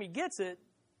every time he gets it,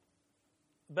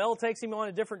 Bell takes him on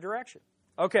a different direction.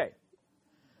 Okay.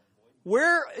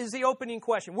 Where is the opening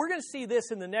question? We're going to see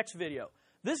this in the next video.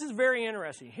 This is very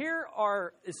interesting. Here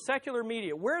is secular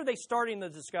media. Where are they starting the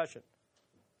discussion?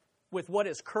 With what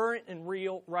is current and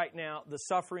real right now, the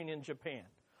suffering in Japan.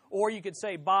 Or you could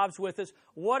say, Bob's with us.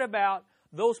 What about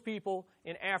those people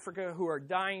in Africa who are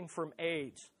dying from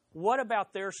AIDS? What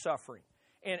about their suffering?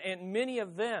 And many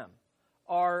of them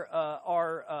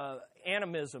are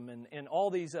animism and all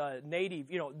these native,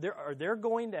 they're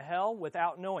going to hell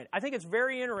without knowing. I think it's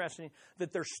very interesting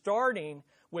that they're starting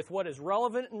with what is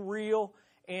relevant and real,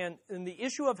 and the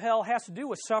issue of hell has to do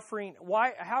with suffering.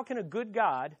 How can a good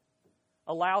God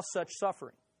allow such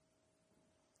suffering?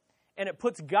 And it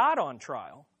puts God on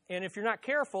trial, and if you're not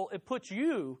careful, it puts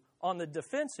you on the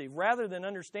defensive rather than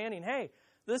understanding, hey,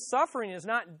 this suffering is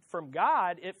not from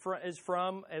God, it is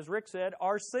from, as Rick said,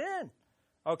 our sin.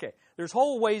 Okay, there's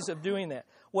whole ways of doing that.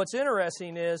 What's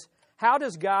interesting is, how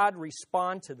does God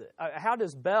respond to how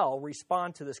does Bell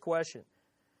respond to this question?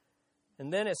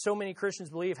 And then, as so many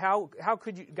Christians believe, how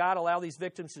could God allow these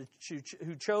victims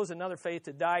who chose another faith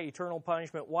to die eternal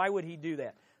punishment? Why would he do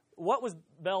that? What was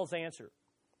Bell's answer?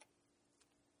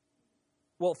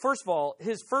 Well, first of all,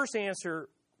 his first answer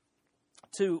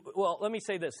let me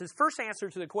say this. His first answer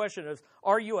to the question is,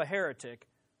 are you a heretic?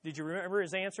 Did you remember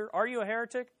his answer? Are you a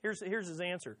heretic? Here's his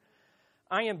answer.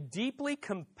 I am deeply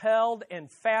compelled and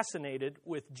fascinated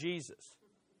with Jesus.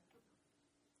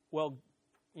 Well,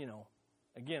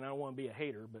 again, I don't want to be a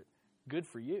hater, but good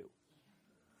for you.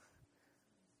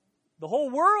 The whole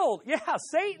world,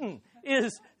 Satan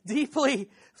is deeply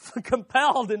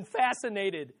compelled and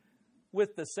fascinated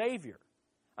with the Savior.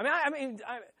 Now,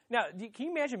 can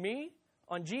you imagine me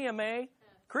on GMA?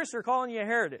 Chris, they're calling you a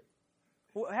heretic.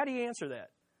 Well, how do you answer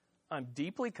that? I'm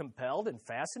deeply compelled and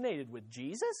fascinated with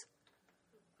Jesus?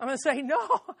 I'm going to say,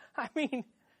 no.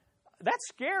 That's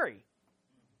scary.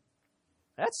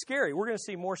 That's scary. We're going to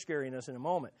see more scariness in a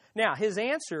moment. Now, his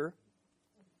answer,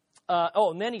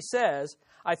 and then he says,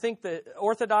 I think the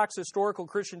Orthodox historical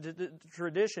Christian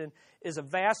tradition is a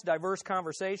vast, diverse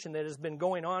conversation that has been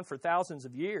going on for thousands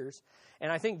of years.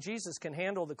 And I think Jesus can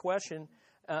handle the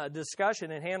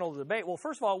discussion and handle the debate. Well,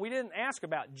 first of all, we didn't ask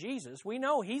about Jesus. We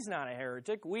know he's not a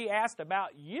heretic. We asked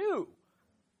about you.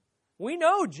 We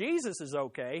know Jesus is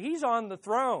okay. He's on the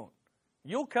throne.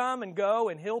 You'll come and go,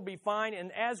 and he'll be fine,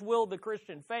 and as will the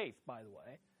Christian faith, by the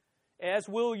way, as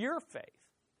will your faith.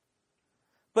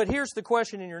 But here's the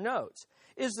question in your notes.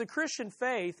 Is the Christian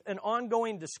faith an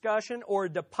ongoing discussion or a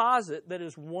deposit that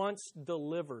is once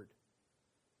delivered?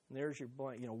 And there's your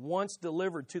blank. Once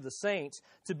delivered to the saints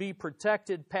to be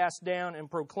protected, passed down, and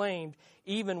proclaimed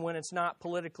even when it's not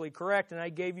politically correct. And I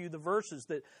gave you the verses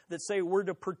that say we're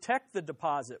to protect the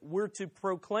deposit, we're to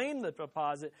proclaim the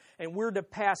deposit, and we're to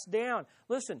pass down.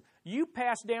 Listen, you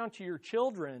pass down to your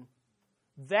children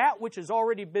that which has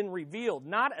already been revealed,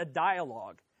 not a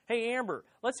dialogue. Hey, Amber,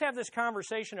 let's have this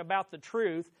conversation about the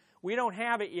truth. We don't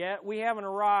have it yet. We haven't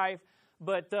arrived.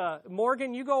 But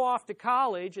Morgan, you go off to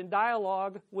college and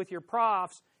dialogue with your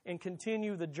profs and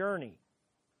continue the journey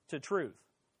to truth.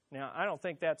 Now, I don't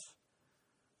think that's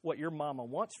what your mama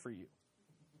wants for you,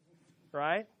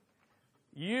 right?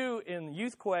 You in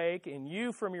YouthQuake, and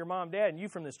you from your mom, dad, and you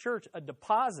from this church, a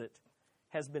deposit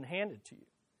has been handed to you.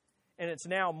 And it's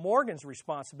now Morgan's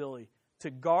responsibility to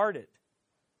guard it,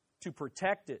 to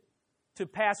protect it, to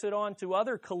pass it on to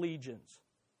other collegians,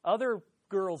 other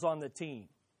girls on the team,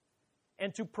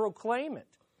 and to proclaim it.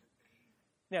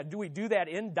 Now, do we do that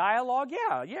in dialogue?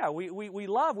 Yeah,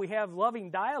 we have loving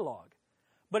dialogue.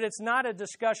 But it's not a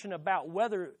discussion about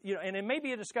whether, and it may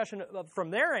be a discussion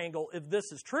from their angle if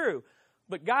this is true.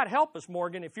 But God help us,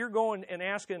 Morgan, if you're going and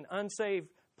asking unsaved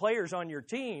players on your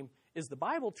team, is the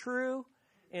Bible true?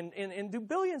 And do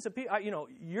billions of people,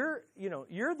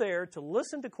 you're there to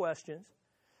listen to questions,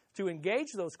 to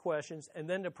engage those questions, and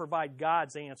then to provide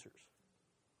God's answers.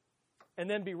 And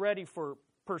then be ready for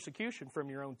persecution from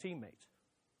your own teammates.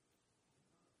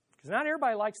 Because not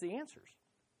everybody likes the answers.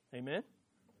 Amen?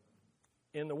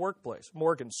 In the workplace.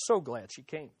 Morgan's so glad she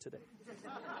came today.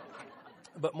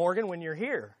 But Morgan, when you're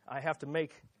here, I have to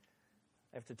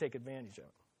take advantage of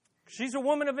it. She's a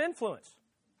woman of influence.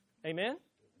 Amen?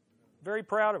 Very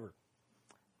proud of her.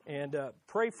 And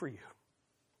pray for you.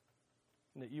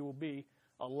 And that you will be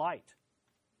a light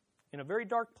in a very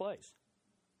dark place.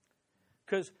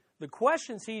 Because the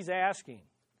questions he's asking,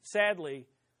 sadly,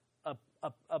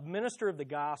 a minister of the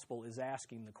gospel is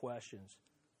asking the questions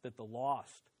that the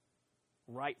lost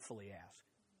rightfully ask.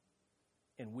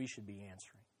 And we should be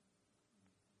answering.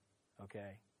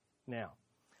 Okay? Now,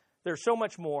 there's so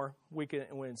much more we can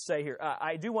say here.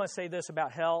 I do want to say this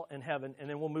about hell and heaven, and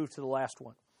then we'll move to the last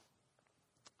one.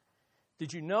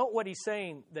 Did you note what he's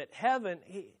saying? That heaven,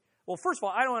 well, first of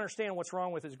all, I don't understand what's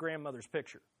wrong with his grandmother's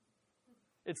picture.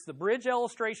 It's the bridge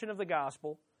illustration of the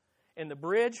gospel, and the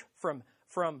bridge from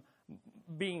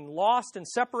being lost and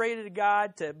separated to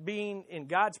God to being in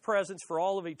God's presence for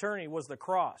all of eternity was the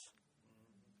cross.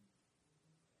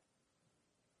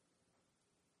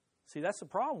 See, that's the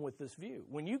problem with this view.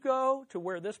 When you go to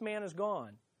where this man has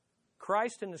gone,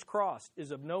 Christ and his cross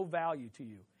is of no value to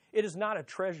you. It is not a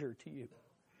treasure to you.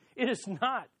 It is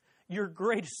not your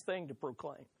greatest thing to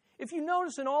proclaim. If you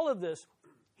notice in all of this,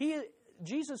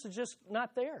 Jesus is just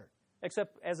not there,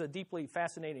 except as a deeply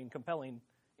fascinating, compelling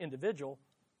individual,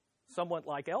 somewhat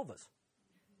like Elvis,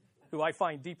 who I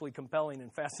find deeply compelling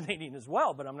and fascinating as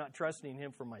well, but I'm not trusting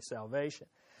him for my salvation.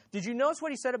 Did you notice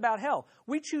what he said about hell?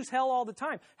 We choose hell all the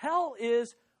time. Hell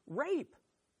is rape.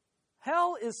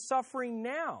 Hell is suffering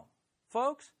now.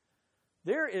 Folks,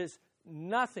 there is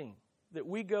nothing that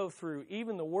we go through,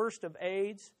 even the worst of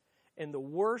AIDS and the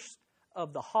worst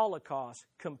of the Holocaust,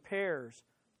 compares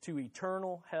to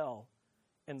eternal hell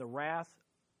and the wrath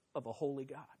of a holy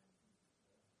God.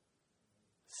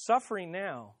 Suffering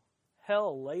now,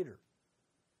 hell later.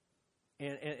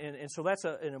 And so that's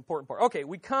an important part. Okay,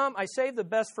 I saved the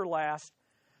best for last.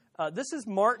 This is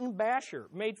Martin Basher,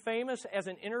 made famous as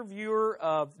an interviewer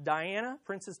of Diana,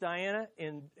 Princess Diana,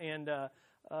 and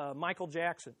Michael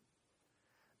Jackson.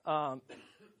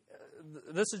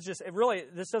 This is just,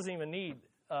 this doesn't even need,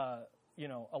 a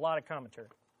lot of commentary.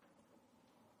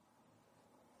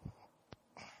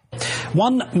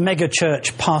 One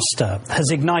megachurch pastor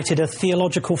has ignited a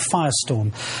theological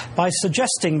firestorm by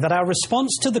suggesting that our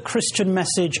response to the Christian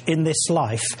message in this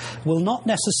life will not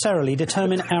necessarily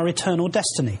determine our eternal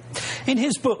destiny. In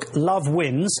his book, Love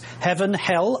Wins, Heaven,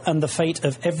 Hell, and the Fate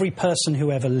of Every Person Who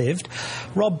Ever Lived,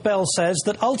 Rob Bell says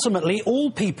that ultimately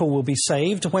all people will be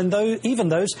saved, even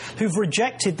those who've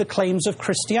rejected the claims of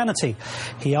Christianity.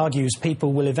 He argues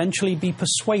people will eventually be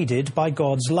persuaded by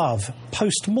God's love,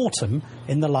 post-mortem,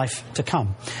 in the life to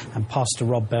come. And Pastor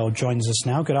Rob Bell joins us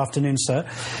now. Good afternoon, sir.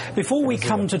 Before we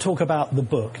come to talk about the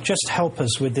book, just help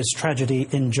us with this tragedy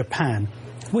in Japan.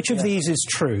 Which of these is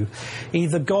true?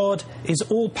 Either God is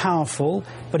all-powerful,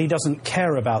 but he doesn't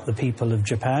care about the people of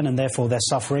Japan and therefore they're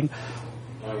suffering,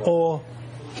 or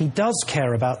he does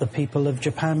care about the people of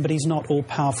Japan, but he's not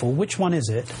all-powerful. Which one is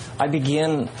it? I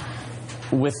begin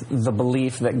with the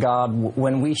belief that God,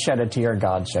 when we shed a tear,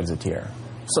 God sheds a tear.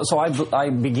 So I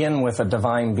begin with a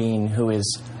divine being who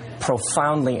is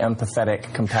profoundly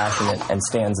empathetic, compassionate, and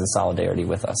stands in solidarity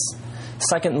with us.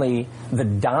 Secondly, the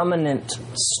dominant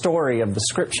story of the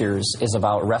Scriptures is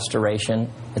about restoration,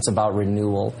 it's about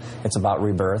renewal, it's about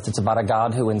rebirth, it's about a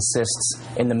God who insists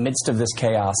in the midst of this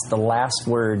chaos, the last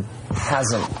word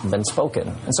hasn't been spoken.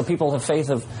 And so people of faith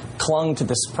have clung to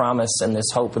this promise and this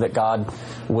hope that God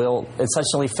will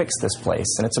essentially fix this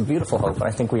place. And it's a beautiful hope, and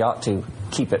I think we ought to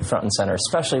keep it front and center,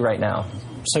 especially right now.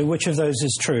 So which of those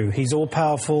is true? He's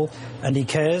all-powerful and he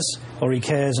cares, or he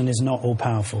cares and is not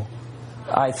all-powerful?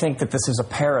 I think that this is a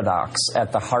paradox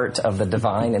at the heart of the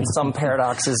divine, and some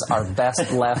paradoxes are best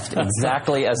left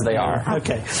exactly as they are.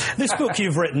 Okay. This book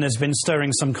you've written has been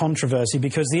stirring some controversy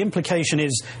because the implication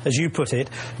is, as you put it,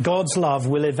 God's love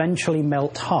will eventually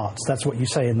melt hearts. That's what you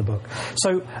say in the book.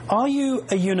 So are you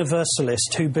a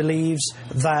universalist who believes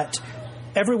that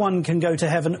everyone can go to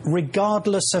heaven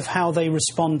regardless of how they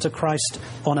respond to Christ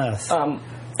on earth?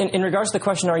 In regards to the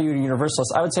question, are you a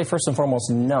universalist, I would say first and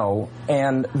foremost, no.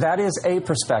 And that is a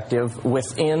perspective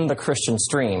within the Christian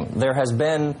stream. There has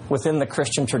been, within the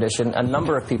Christian tradition, a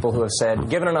number of people who have said,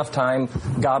 given enough time,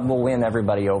 God will win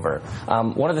everybody over.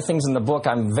 One of the things in the book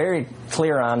I'm very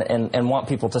clear on and want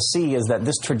people to see is that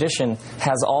this tradition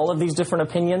has all of these different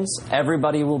opinions.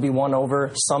 Everybody will be won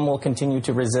over. Some will continue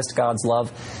to resist God's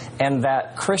love. And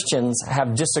that Christians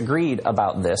have disagreed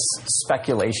about this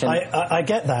speculation. I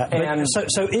get that. And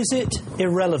so is it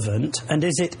irrelevant and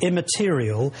is it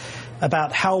immaterial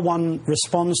about how one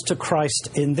responds to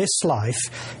Christ in this life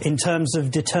in terms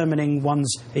of determining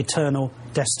one's eternal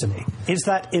destiny? Is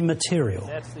that immaterial?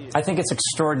 I think it's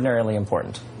extraordinarily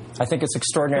important. I think it's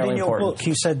extraordinarily important. But in your book,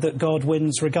 you said that God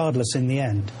wins regardless in the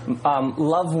end.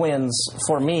 Love wins,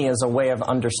 for me, is a way of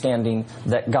understanding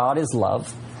that God is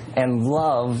love, and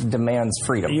love demands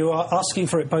freedom. You are asking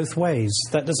for it both ways.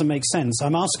 That doesn't make sense.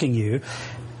 I'm asking you,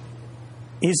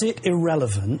 is it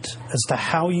irrelevant as to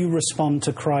how you respond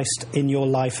to Christ in your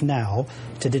life now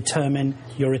to determine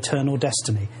your eternal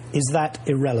destiny? Is that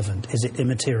irrelevant? Is it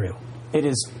immaterial? It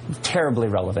is terribly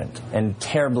relevant and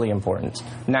terribly important.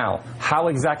 Now, how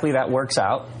exactly that works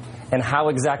out and how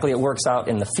exactly it works out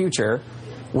in the future,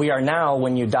 we are now,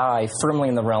 when you die, firmly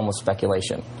in the realm of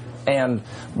speculation. And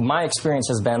my experience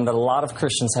has been that a lot of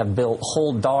Christians have built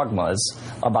whole dogmas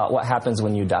about what happens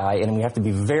when you die, and we have to be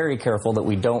very careful that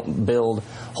we don't build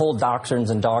whole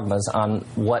doctrines and dogmas on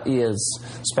what is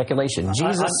speculation.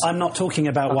 I'm not talking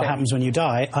about what happens when you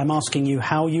die. I'm asking you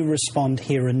how you respond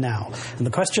here and now. And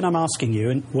the question I'm asking you,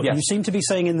 and what you seem to be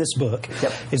saying in this book,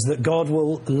 is that God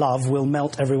will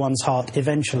melt everyone's heart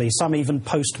eventually, some even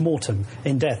post-mortem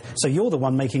in death. So you're the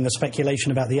one making the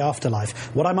speculation about the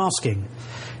afterlife. What I'm asking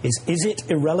is it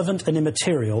irrelevant and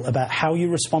immaterial about how you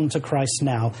respond to Christ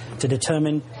now to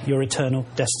determine your eternal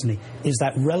destiny? Is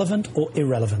that relevant or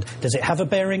irrelevant? Does it have a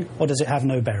bearing or does it have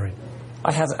no bearing?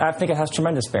 I think it has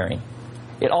tremendous bearing.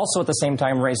 It also, at the same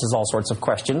time, raises all sorts of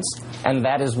questions, and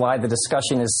that is why the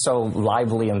discussion is so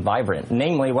lively and vibrant.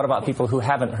 Namely, what about people who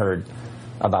haven't heard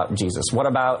about Jesus? What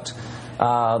about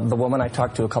the woman I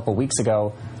talked to a couple weeks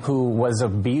ago who was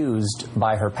abused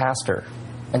by her pastor?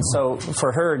 And so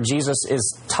for her, Jesus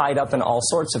is tied up in all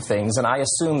sorts of things, and I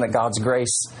assume that God's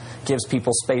grace gives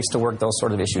people space to work those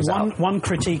sort of issues out. One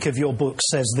critique of your book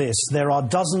says this: there are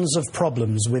dozens of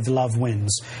problems with Love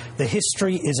Wins. The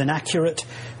history is inaccurate,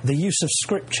 the use of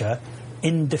Scripture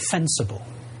indefensible.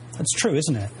 That's true,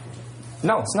 isn't it?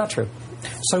 No, it's not true.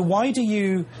 So why do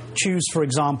you choose, for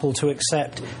example, to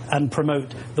accept and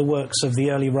promote the works of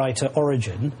the early writer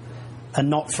Origen, and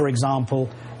not, for example,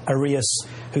 Arius,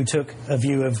 who took a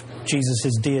view of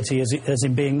Jesus' deity as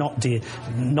in being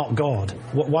not God?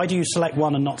 Why do you select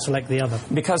one and not select the other?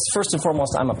 Because, first and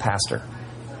foremost, I'm a pastor.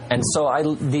 And so I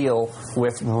deal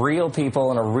with real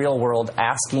people in a real world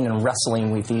asking and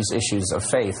wrestling with these issues of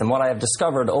faith. And what I have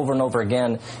discovered over and over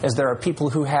again is there are people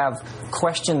who have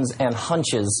questions and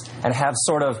hunches and have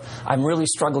sort of, I'm really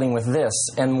struggling with this.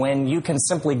 And when you can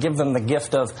simply give them the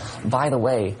gift of, by the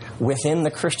way, within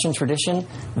the Christian tradition,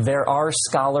 there are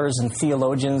scholars and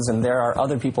theologians and there are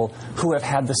other people who have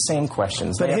had the same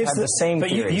questions. They have had the same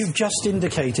theories. You've just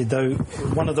indicated, though,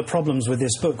 one of the problems with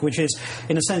this book, which is,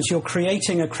 in a sense, you're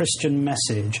creating a Christian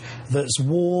message that's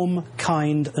warm,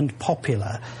 kind, and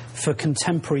popular for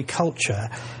contemporary culture,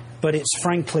 but it's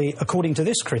frankly, according to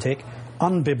this critic,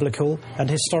 unbiblical and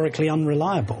historically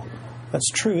unreliable. That's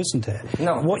true, isn't it?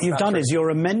 No. What you've done is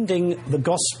you're amending the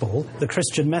gospel, the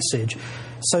Christian message,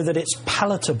 so that it's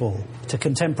palatable to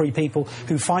contemporary people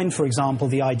who find, for example,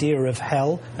 the idea of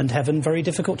hell and heaven very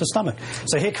difficult to stomach.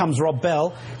 So here comes Rob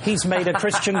Bell. He's made a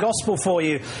Christian gospel for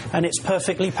you, and it's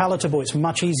perfectly palatable. It's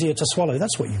much easier to swallow.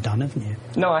 That's what you've done, haven't you?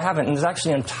 No, I haven't. And there's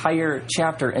actually an entire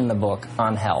chapter in the book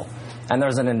on hell. And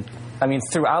there's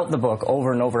throughout the book,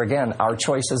 over and over again, our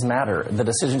choices matter. The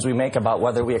decisions we make about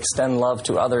whether we extend love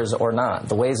to others or not,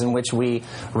 the ways in which we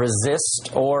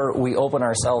resist or we open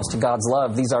ourselves to God's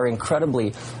love, these are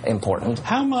incredibly important.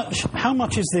 How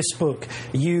much is this book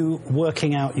you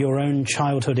working out your own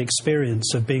childhood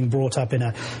experience of being brought up in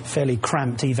a fairly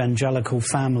cramped evangelical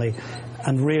family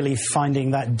and really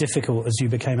finding that difficult as you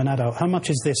became an adult? How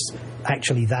much is this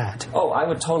actually that? Oh, I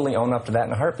would totally own up to that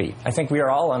in a heartbeat. I think we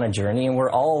are all on a journey, and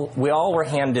we all were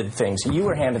handed things. You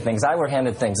were handed things. I were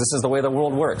handed things. This is the way the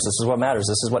world works. This is what matters.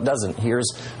 This is what doesn't.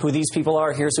 Here's who these people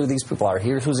are. Here's who these people are.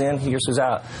 Here's who's in. Here's who's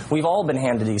out. We've all been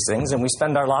handed these things, and we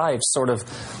spend our lives sort of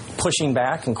pushing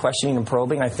back and questioning and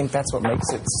probing. I think that's what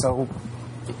makes it so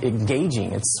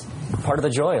engaging. It's part of the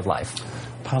joy of life.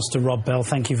 Pastor Rob Bell,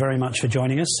 thank you very much for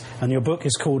joining us. And your book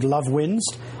is called Love Wins,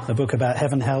 a book about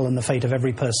heaven, hell, and the fate of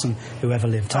every person who ever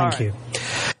lived. Thank you.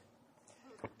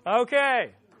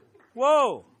 Okay.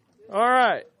 Whoa. All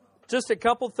right. Just a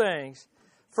couple things.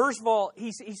 First of all,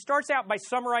 he starts out by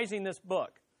summarizing this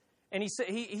book. And he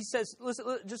says, listen,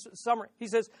 just summary. He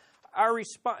says,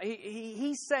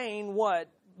 he's saying what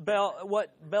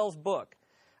Bell's book.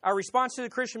 Our response to the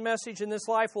Christian message in this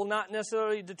life will not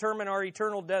necessarily determine our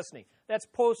eternal destiny. That's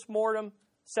post-mortem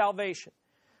salvation.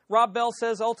 Rob Bell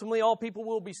says ultimately all people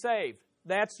will be saved.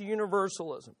 That's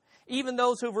universalism. Even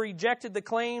those who have rejected the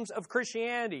claims of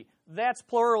Christianity, that's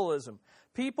pluralism.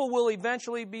 People will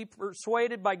eventually be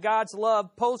persuaded by God's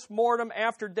love post-mortem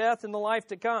after death in the life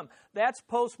to come. That's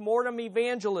post-mortem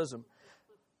evangelism.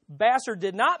 Basser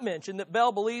did not mention that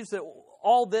Bell believes that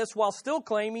all this while still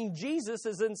claiming Jesus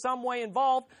is in some way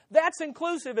involved. That's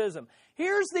inclusivism.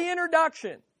 Here's the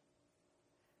introduction.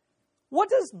 What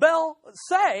does Bell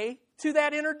say to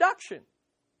that introduction?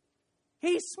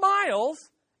 He smiles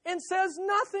and says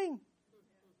nothing.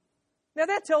 Now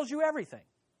that tells you everything.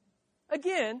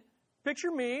 Again,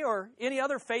 picture me or any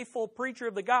other faithful preacher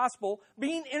of the gospel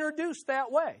being introduced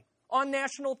that way on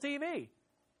national TV.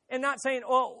 And not saying,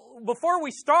 well, before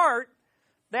we start,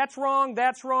 that's wrong,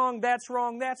 that's wrong, that's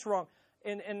wrong, that's wrong.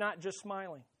 And not just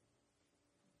smiling.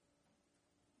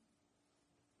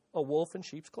 A wolf in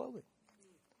sheep's clothing.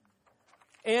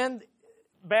 And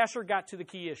Basher got to the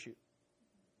key issue.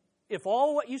 If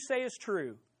all what you say is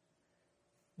true,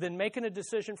 then making a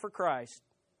decision for Christ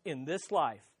in this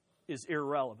life is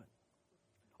irrelevant.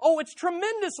 Oh, it's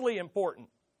tremendously important.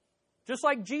 Just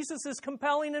like Jesus is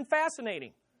compelling and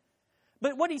fascinating.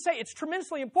 But what did he say? It's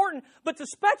tremendously important, but to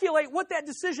speculate what that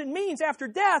decision means after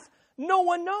death, no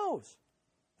one knows.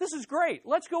 This is great.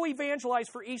 Let's go evangelize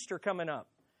for Easter coming up.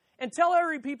 And tell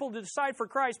every people to decide for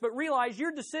Christ, but realize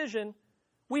your decision,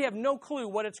 we have no clue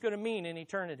what it's going to mean in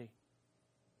eternity.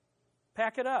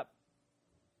 Pack it up.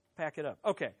 Pack it up.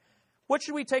 Okay. What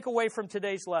should we take away from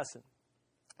today's lesson?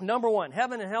 Number one,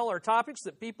 heaven and hell are topics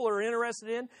that people are interested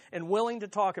in and willing to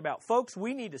talk about. Folks,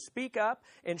 we need to speak up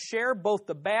and share both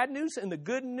the bad news and the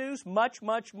good news much,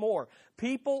 much more.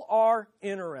 People are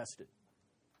interested.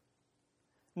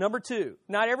 Number two,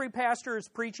 not every pastor is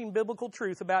preaching biblical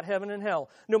truth about heaven and hell.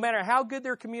 No matter how good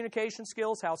their communication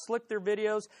skills, how slick their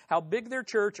videos, how big their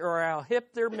church, or how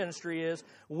hip their ministry is,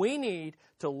 we need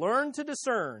to learn to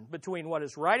discern between what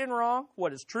is right and wrong,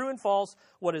 what is true and false,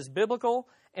 what is biblical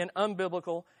and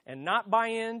unbiblical, and not buy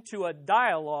into a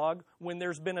dialogue when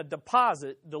there's been a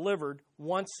deposit delivered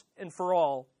once and for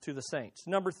all to the saints.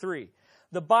 Number three,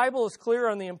 the Bible is clear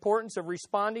on the importance of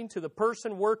responding to the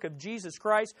person work of Jesus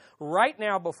Christ right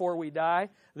now before we die.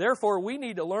 Therefore, we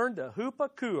need to learn to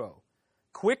hupakuo,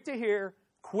 quick to hear,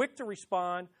 quick to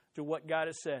respond to what God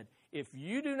has said. If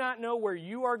you do not know where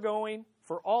you are going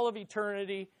for all of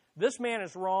eternity, this man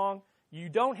is wrong. You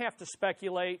don't have to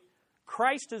speculate.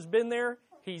 Christ has been there.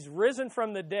 He's risen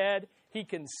from the dead. He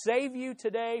can save you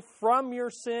today from your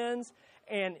sins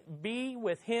and be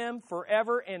with Him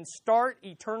forever and start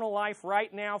eternal life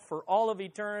right now for all of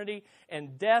eternity.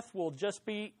 And death will just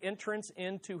be entrance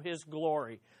into His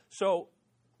glory. So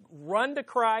run to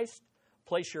Christ,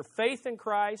 place your faith in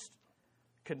Christ,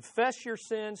 confess your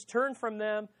sins, turn from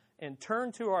them, and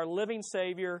turn to our living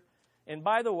Savior. And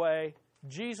by the way,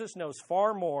 Jesus knows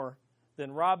far more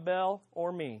than Rob Bell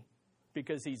or me,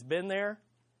 because He's been there,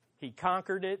 He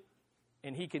conquered it,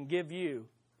 and He can give you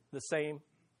the same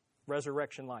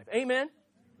resurrection life. Amen?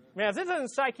 Man, if this doesn't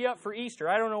psych you up for Easter,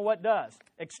 I don't know what does.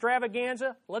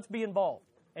 Extravaganza, let's be involved.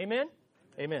 Amen?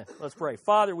 Amen. Let's pray.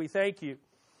 Father, we thank You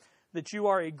that You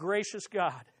are a gracious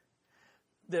God,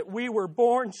 that we were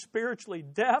born spiritually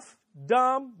deaf,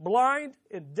 dumb, blind,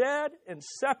 and dead, and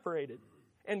separated,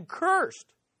 and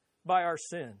cursed by our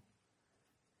sin.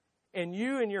 And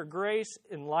You in Your grace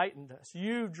enlightened us.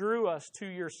 You drew us to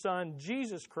Your Son,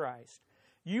 Jesus Christ.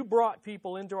 You brought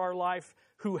people into our life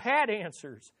who had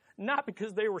answers, not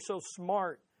because they were so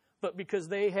smart, but because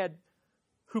they had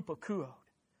hupakuoed.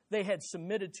 They had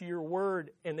submitted to Your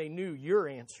word, and they knew Your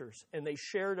answers, and they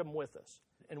shared them with us.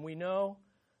 And we know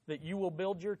that You will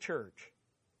build Your church,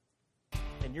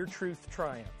 and Your truth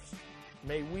triumphs.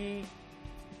 May we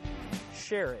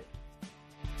share it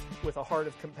with a heart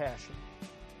of compassion.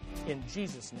 In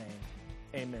Jesus' name,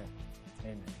 amen.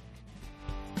 Amen.